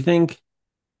 do you think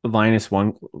Linus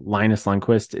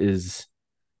Lundqvist is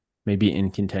maybe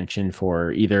in contention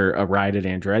for either a ride at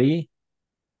Andretti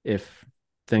if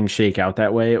things shake out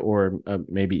that way, or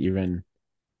maybe even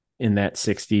in that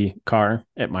 60 car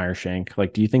at Meyer-Shank?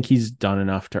 Like, do you think he's done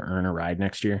enough to earn a ride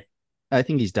next year? I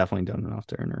think he's definitely done enough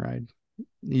to earn a ride.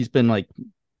 He's been like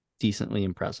decently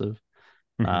impressive.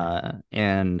 Mm-hmm.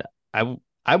 And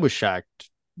I was shocked,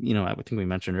 I think we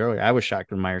mentioned earlier, I was shocked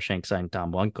when Meyer-Shank signed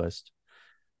Tom Lundqvist.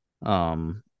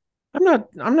 I'm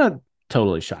not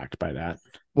totally shocked by that.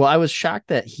 Well, I was shocked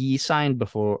that he signed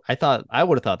before. I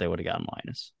would have thought they would have gotten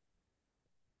Linus.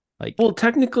 Well,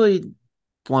 technically,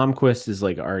 Blomqvist is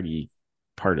like already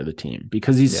part of the team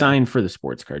because he's signed for the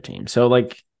sports car team. So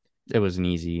like, it was an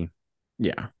easy.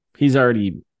 Yeah, he's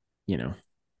already,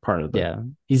 part of the. Yeah,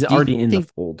 he's already in the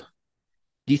fold.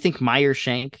 Do you think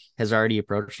Meyer-Shank has already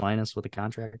approached Linus with a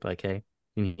contract? Like, hey,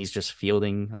 he's just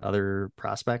fielding other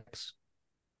prospects.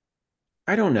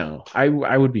 I don't know. I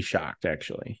would be shocked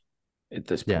actually at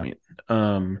this point.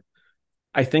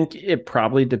 I think it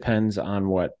probably depends on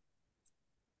what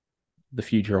the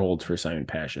future holds for Simon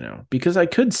Pagenaud, because I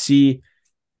could see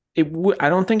it. I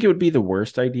don't think it would be the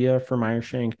worst idea for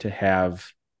Meyer-Shank to have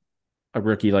a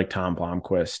rookie like Tom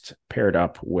Blomqvist paired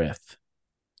up with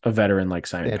a veteran like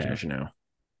Simon Pagenaud,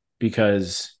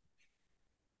 because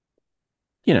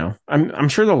I'm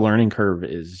sure the learning curve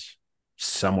is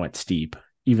somewhat steep,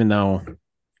 even though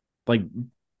like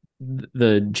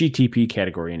the GTP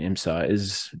category in IMSA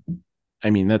is,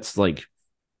 that's like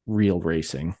real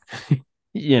racing.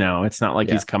 It's not like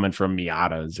he's coming from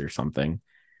Miatas or something.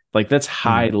 Like that's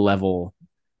high level,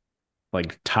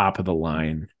 like top of the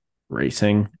line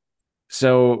racing.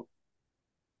 So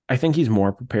I think he's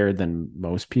more prepared than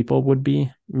most people would be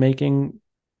making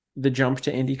the jump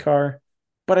to IndyCar,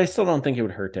 but I still don't think it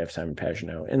would hurt to have Simon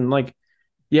Pagenaud. And like,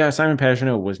 yeah, Simon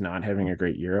Pagenaud was not having a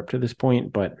great year up to this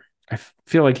point, but I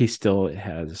feel like he still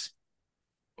has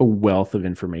a wealth of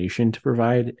information to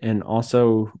provide. And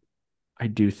also, I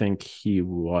do think he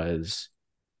was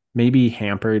maybe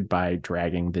hampered by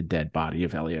dragging the dead body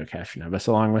of Elio Castroneves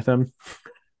along with him.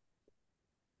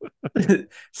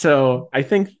 So I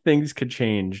think things could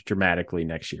change dramatically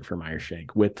next year for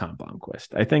Meyer-Shank with Tom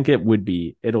Blomqvist. I think it'll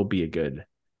be a good.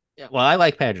 Yeah, well, I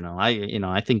like Pagenaud.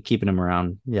 I think keeping him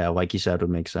around, like you said, would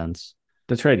make sense.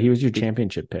 That's right. He was your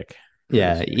championship pick.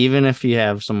 Yeah, even if you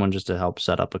have someone just to help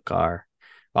set up a car.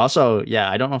 Also,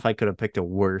 I don't know if I could have picked a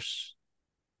worse,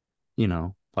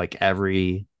 like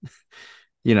everyday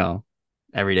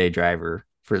driver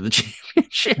for the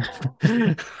championship.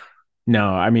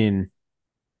 No,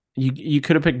 you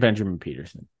could have picked Benjamin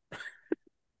Peterson.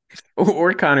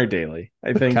 or Connor Daly.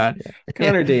 I think God, yeah,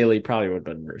 Connor Daly probably would have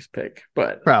been first pick,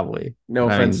 but probably. no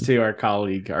I offense mean, to our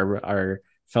colleague, our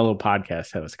fellow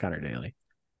podcast host, Connor Daly.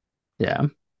 yeah.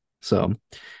 So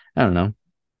I don't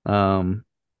know.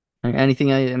 Anything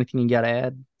you got to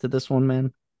add to this one, man?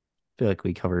 I feel like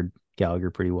we covered Gallagher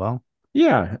pretty well.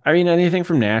 Yeah. I mean, anything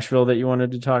from Nashville that you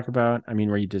wanted to talk about? I mean,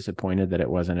 were you disappointed that it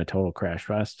wasn't a total crash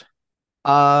fest?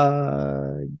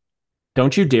 Uh,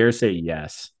 Don't you dare say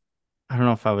yes. I don't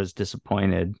know if I was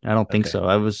disappointed. I don't think Okay. so.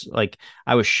 I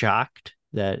was shocked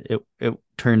that it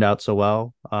turned out so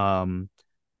well.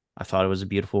 I thought it was a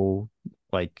beautiful,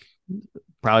 like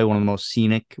probably one of the most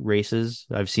scenic races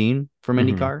I've seen from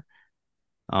Mhm. IndyCar.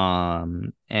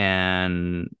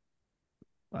 And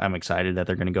I'm excited that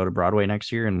they're going to go to Broadway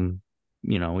next year, and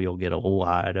you'll get a whole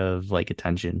lot of like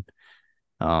attention.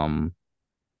 Um,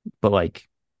 but like,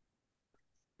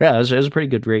 yeah, it was a pretty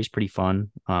good race, pretty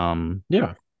fun.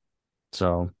 Yeah.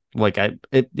 So like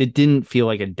it didn't feel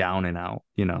like a down and out,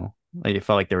 like it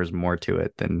felt like there was more to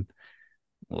it than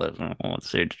let's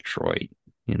say Detroit,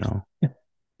 you know.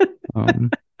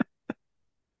 Um,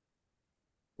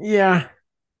 Yeah.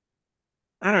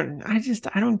 I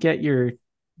don't get your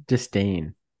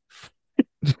disdain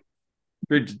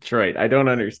for Detroit. I don't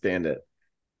understand it.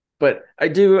 But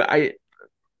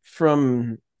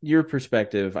from your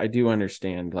perspective, I do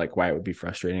understand like why it would be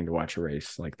frustrating to watch a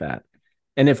race like that.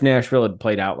 And if Nashville had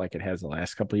played out like it has the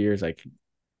last couple of years, I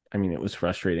mean, it was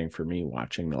frustrating for me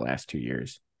watching the last 2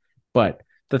 years. But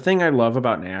the thing I love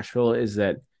about Nashville is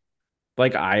that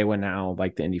like Iowa now,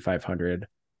 like the Indy 500,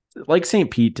 like St.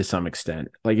 Pete to some extent,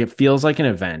 like it feels like an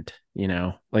event,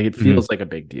 like it mhm. feels like a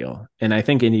big deal. And I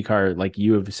think IndyCar, like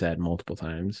you have said multiple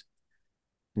times,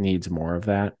 needs more of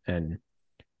that. And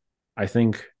I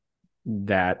think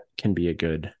that can be a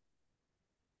good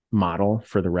model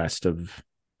for the rest of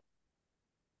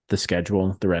the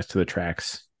schedule, the rest of the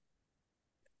tracks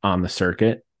on the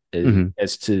circuit Mhm.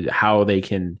 as to how they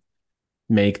can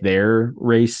make their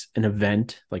race an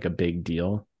event, like a big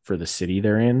deal for the city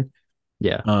they're in.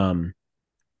 Yeah, Um,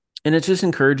 and it's just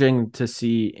encouraging to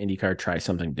see IndyCar try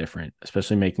something different,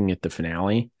 especially making it the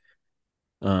finale.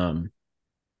 Um,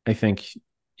 I think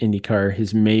IndyCar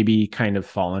has maybe kind of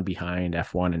fallen behind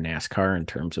F1 and NASCAR in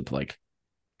terms of like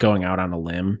going out on a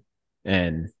limb.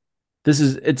 And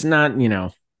it's not,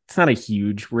 it's not a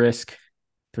huge risk.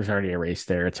 There's already a race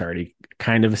there. It's already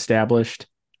kind of established,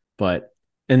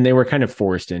 and they were kind of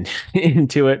forced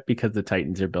into it because the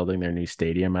Titans are building their new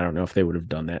stadium. I don't know if they would have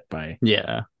done that by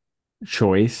yeah.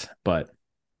 choice, but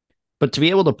But to be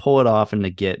able to pull it off and to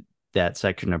get that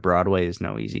section of Broadway is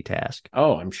no easy task.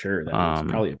 oh, I'm sure that was Um,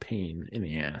 probably a pain in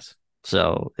the ass.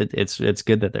 so it's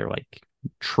good that they're like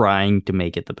trying to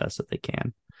make it the best that they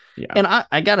can. Yeah, And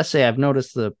I gotta say, I know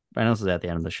this is at the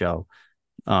end of the show,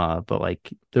 but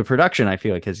like the production, I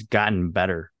feel like has gotten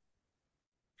better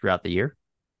throughout the year.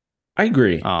 I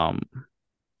agree. Um,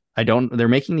 they're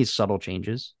making these subtle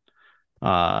changes,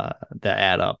 that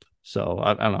add up. So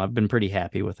I don't know. I've been pretty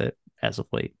happy with it as of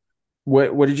late.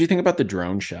 What did you think about the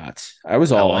drone shots? I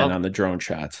was I all in love on the drone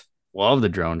shots. love the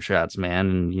drone shots,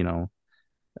 man.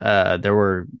 And there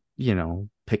were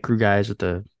pit crew guys with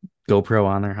the GoPro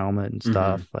on their helmet and Mm-hmm.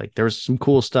 stuff. Like there was some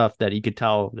cool stuff that you could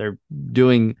tell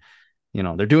doing,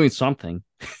 they're doing something.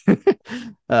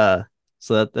 uh,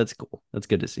 so that's cool. That's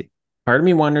good to see. Part of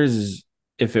me wonders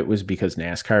if it was because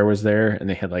NASCAR was there and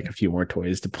they had like a few more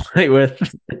toys to play with.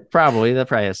 Probably that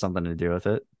probably has something to do with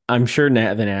it. I'm sure the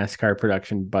NASCAR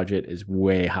production budget is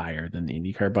way higher than the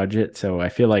IndyCar budget. So I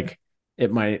feel like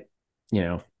it might, you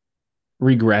know,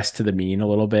 regress to the mean a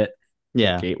little bit at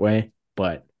Yeah. Gateway.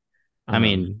 But I um,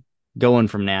 mean, going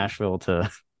from Nashville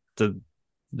to to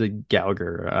the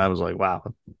Gallagher, I was like,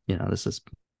 wow, this has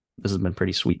been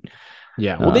pretty sweet.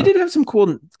 yeah, well, they Uh, did have some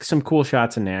cool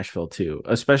shots in Nashville too.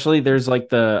 Especially there's like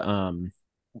the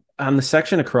on the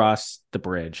section across the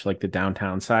bridge, like the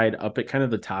downtown side, up at kind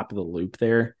of the top of the loop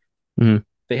there. mhm.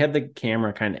 They had the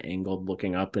camera kind of angled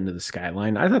looking up into the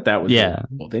skyline. I thought that was really Yeah,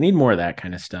 cool. They need more of that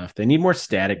kind of stuff. They need more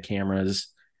static cameras.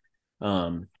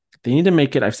 Um, they need to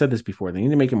make it, I've said this before, they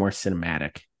need to make it more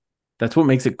cinematic. That's what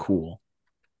makes it cool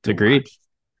to agreed. watch.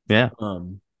 Yeah.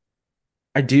 Um,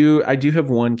 I do have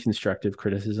one constructive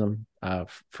criticism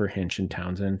for Hinch and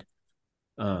Townsend.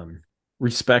 Um,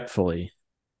 Respectfully,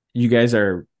 you guys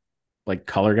are like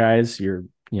color guys, you're,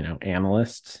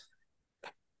 analysts.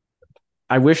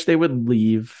 I wish they would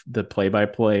leave the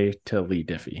play-by-play to Lee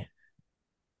Diffie.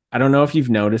 I don't know if you've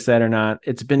noticed that or not.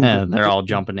 It's been Yeah, great. they're all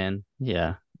jumping in.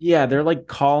 Yeah. Yeah, they're like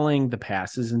calling the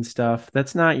passes and stuff.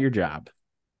 That's not your job.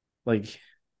 Like,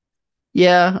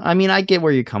 Yeah, I mean, I get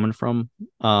where you're coming from.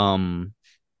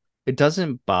 It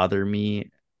doesn't bother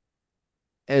me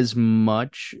as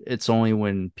much. It's only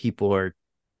when people are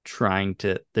trying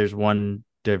to, there's one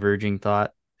diverging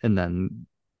thought and then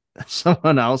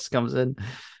someone else comes in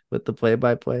with the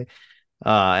play-by-play.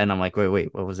 And I'm like,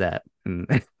 wait, what was that? And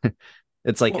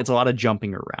it's like, Well, it's a lot of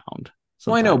jumping around.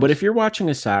 well, I know, but Sometimes. if you're watching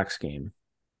a Sox game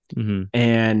Mhm.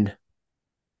 and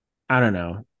I don't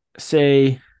know,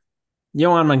 say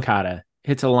Yohan Moncada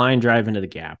hits a line drive into the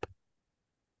gap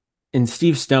and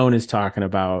Steve Stone is talking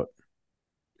about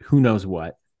who knows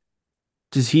what,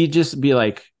 does he just be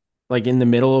like in the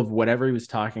middle of whatever he was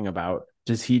talking about,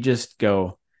 does he just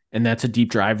go, and that's a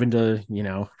deep drive into,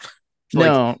 like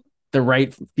No, the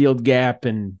right field gap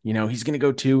and, he's going to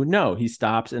go two? No, he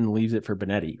stops and leaves it for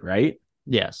Benetti, right?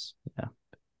 yes. Yeah.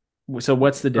 So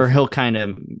what's the Or difference? he'll kind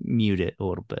of mute it a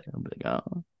little bit. He'll be like,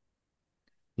 oh,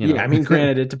 you Yeah, know. I mean,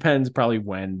 granted, it depends probably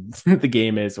when the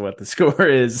game is, what the score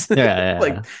is. Yeah.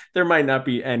 Like, there might not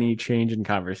be any change in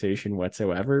conversation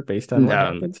whatsoever based on what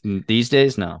No, happens. these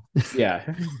days, no.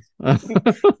 Yeah.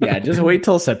 Yeah, just wait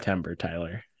till September,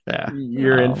 Tyler. Yeah.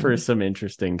 You're in for some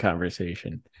interesting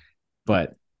conversation.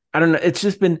 But I don't know.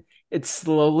 It's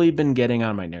slowly been getting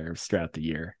on my nerves throughout the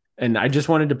year. And I just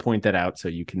wanted to point that out so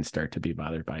you can start to be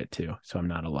bothered by it too. So I'm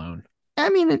not alone. I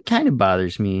mean, it kind of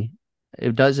bothers me.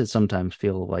 It sometimes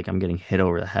feel like I'm getting hit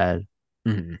over the head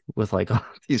Mm-hmm. with like all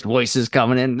these voices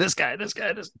coming in. This guy, this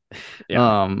guy, this.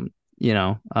 Yeah. You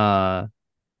know,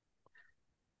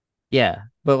 yeah,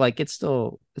 but like it's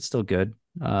still good.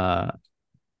 Yeah,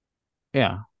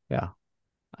 yeah.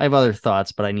 I have other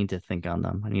thoughts, but I need to think on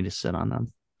them. I need to sit on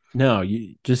them. No,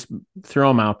 you just throw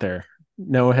them out there.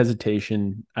 No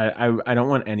hesitation. I don't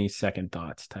want any second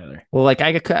thoughts, Tyler. Well, like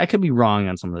I could be wrong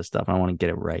on some of this stuff. I want to get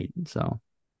it right, so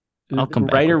I'll come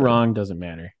back Right or with it. wrong doesn't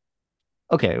matter.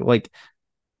 Okay, like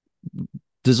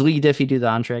does Lee Diffie do the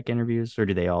on-track interviews, or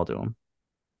do they all do them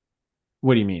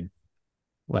What do you mean?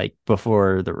 like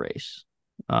before the race?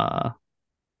 Uh, I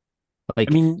like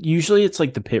mean, usually it's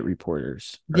like the pit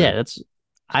reporters. yeah,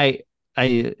 I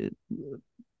I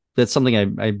that's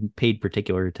something I paid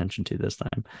particular attention to this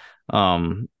time.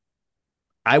 Um,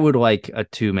 I would like a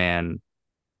two-man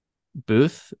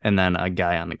booth and then a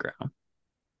guy on the ground.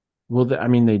 Well, I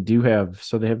mean, they do have,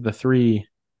 so they have the 3-man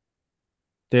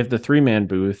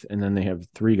booth and then they have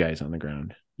 3 guys on the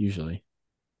ground usually.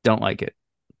 Don't like it.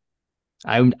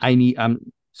 I need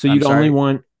So I'm sorry.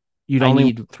 you'd I only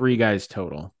need want 3 guys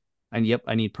total. I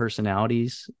need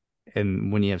personalities.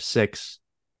 And when you have six,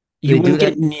 You they do wouldn't that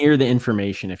get near the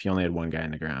information if you only had 1 guy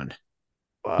on the ground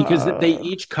because they uh,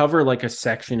 each cover like a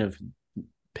section of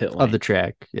pit of lane. the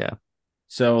track. Yeah.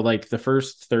 So like the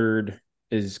first third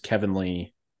is Kevin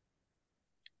Lee.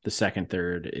 The second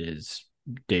third is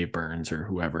Dave Burns or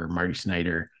whoever, Marty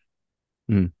Snyder.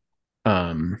 Mm.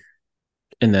 Um,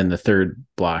 and then the third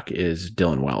block is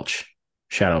Dylan Welch.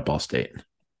 Shout out Ball State.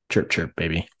 Chirp, chirp,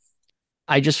 baby.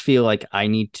 I just feel like I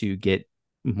need to get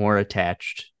more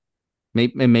attached.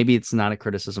 Maybe it's not a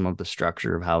criticism of the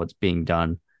structure of how it's being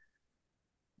done,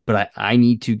 but I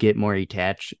need to get more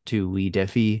attached to Lee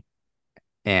Diffie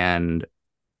and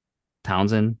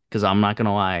Townsend because I'm not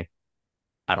gonna lie,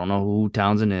 I don't know who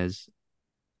Townsend is.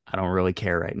 I don't really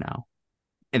care right now,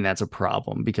 and that's a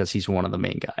problem because he's one of the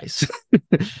main guys.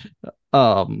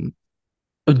 um,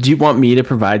 Do you want me to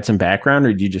provide some background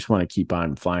or do you just want to keep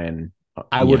on flying,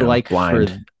 I would like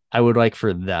blind?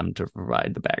 for them to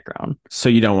provide the background. So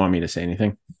you don't want me to say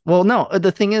anything? Well, no,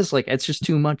 the thing is, like, it's just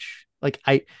too much. Like,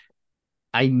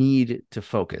 I need to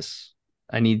focus.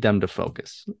 I need them to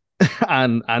focus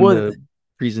on Well, the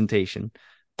presentation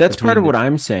that's part between of the what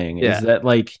I'm saying is yeah. that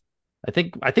like I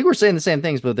think we're saying the same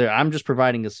things, but I'm just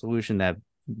providing a solution that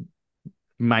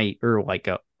might or like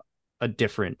a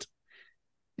different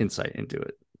insight into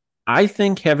it. I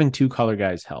think having 2 color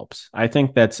guys helps. I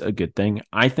think that's a good thing.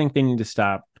 I think they need to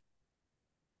stop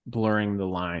blurring the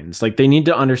lines. Like they need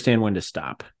to understand when to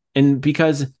stop. And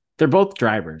because they're both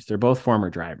drivers, they're both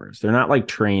former drivers. They're not like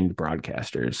trained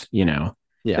broadcasters. Yeah.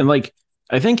 And like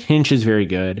I think Hinch is very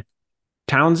good.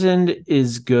 Townsend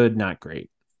is good, not great.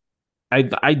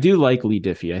 I do like Lee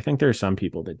Diffie. I think there are some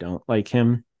people that don't like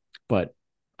him, but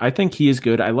I think he is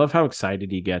good. I love how excited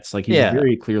he gets. Like he's Yeah.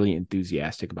 very clearly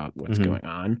enthusiastic about what's Mhm. going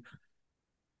on.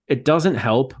 It doesn't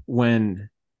help when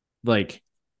like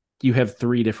you have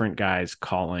 3 different guys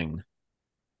calling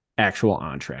actual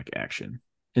on-track action.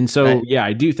 And so, yeah,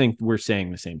 I do think we're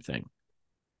saying the same thing.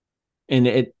 And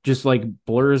it just like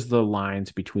blurs the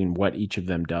lines between what each of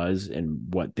them does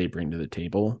and what they bring to the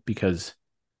table because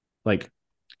like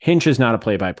Hinch is not a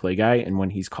play-by-play guy. And when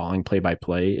he's calling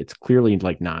play-by-play, it's clearly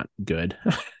like not good.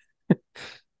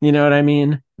 You know what I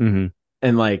mean? Mm-hmm.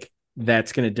 And like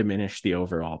that's going to diminish the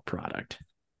overall product.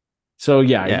 So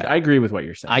yeah. I agree with what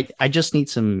you're saying. I just need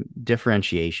some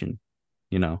differentiation,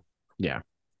 Yeah.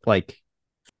 Like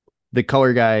the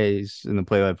color guys and the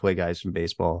play-by-play guys from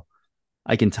baseball,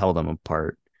 I can tell them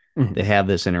apart. Mhm. They have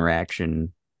this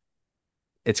interaction.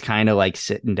 It's kind of like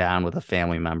sitting down with a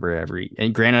family member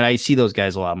and granted, I see those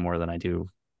guys a lot more than I do.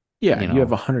 Yeah, you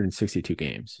have 162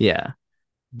 games. Yeah.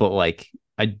 But like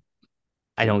I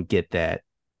don't get that,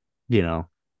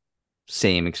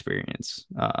 same experience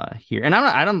here. And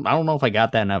I don't know if I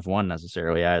got that in F1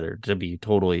 necessarily either, to be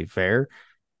totally fair.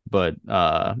 But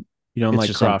you don't like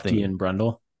Crofty and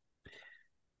Brundle?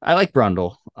 I like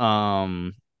Brundle.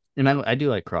 And I do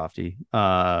like Crofty.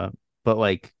 But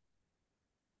like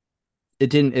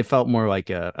it felt more like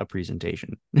a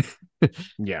presentation.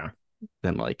 Yeah.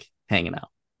 Than like hanging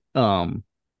out.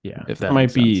 Yeah. If that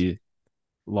might be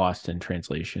lost in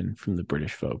translation from the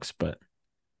British folks, but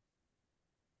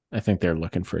I think they're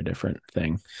looking for a different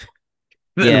thing.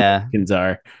 Yeah. Americans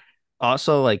are.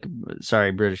 Also, like,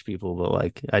 sorry, British people, but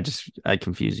like, I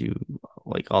confuse you,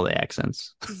 like all the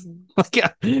accents. Like,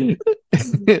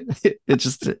 it's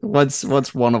just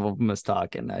once one of them is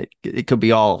talking, it could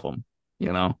be all of them,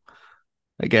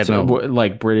 Like, so,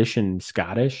 like British and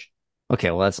Scottish.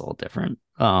 Okay, well, that's a little different.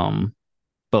 But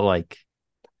like,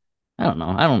 I don't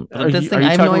know. Are you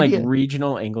talking like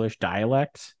regional English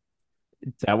dialects?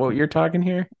 Is that what you're talking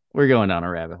here? We're going down a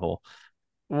rabbit hole.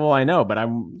 Well, I know, but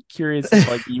I'm curious if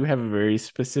like you have a very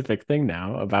specific thing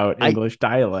now about English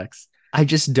dialects. I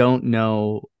just don't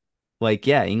know. Like,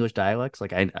 yeah, English dialects.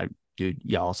 Like, dude,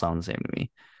 y'all sound the same to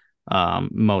me.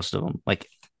 Most of them, like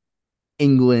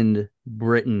England,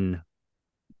 Britain,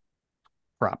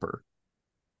 proper,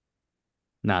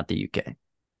 not the UK.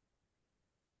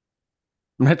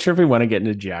 I'm not sure if we want to get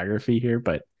into geography here,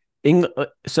 but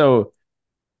so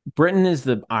Britain is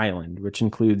the island, which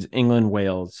includes England,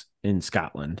 Wales, and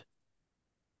Scotland.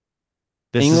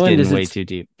 This England is getting way too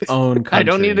deep. Own country. I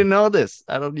don't need to know this.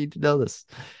 All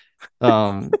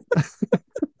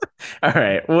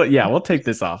right. Well, yeah, we'll take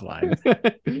this offline.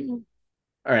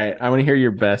 All right. I want to hear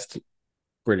your best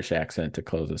British accent to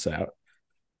close us out.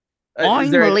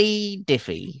 I'm Lee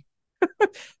Diffie.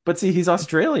 But see, he's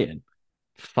Australian.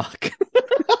 Fuck.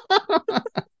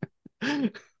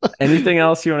 Anything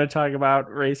else you want to talk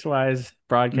about race-wise,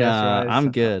 broadcast-wise?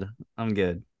 I'm good.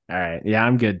 All right. Yeah,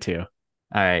 I'm good too.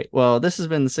 All right. Well, this has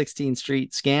been the 16th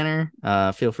Street Scanner.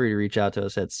 Feel free to reach out to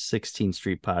us at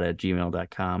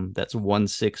 16thstreetpod@gmail.com. That's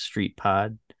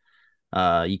 16thstreetpod.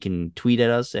 You can tweet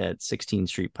at us at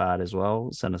 16thstreetpod as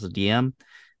well. Send us a DM.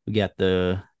 We got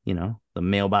the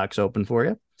mailbox open for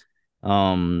you.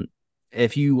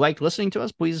 If you liked listening to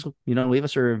us, please, leave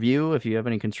us a review. If you have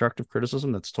any constructive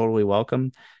criticism, that's totally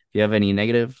welcome. If you have any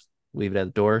negative, leave it at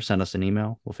the door. Send us an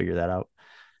email. We'll figure that out.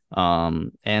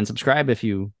 And subscribe if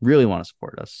you really want to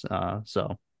support us.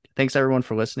 So thanks everyone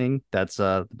for listening. That's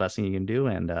the best thing you can do.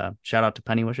 And shout out to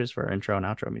Penny Wishes for our intro and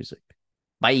outro music.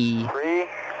 Bye. 3,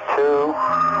 2,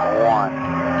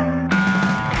 1.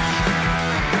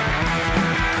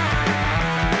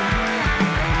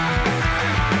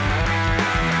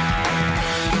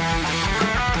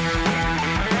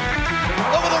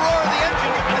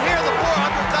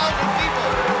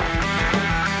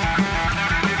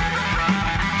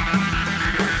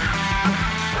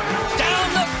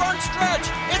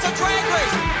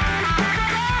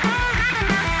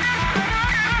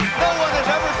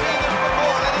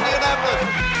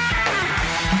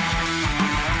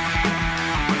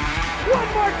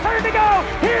 To go.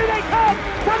 Here they come.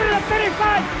 Coming to the finish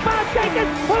line. Bob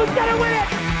Jenkins, who's going to win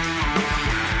it?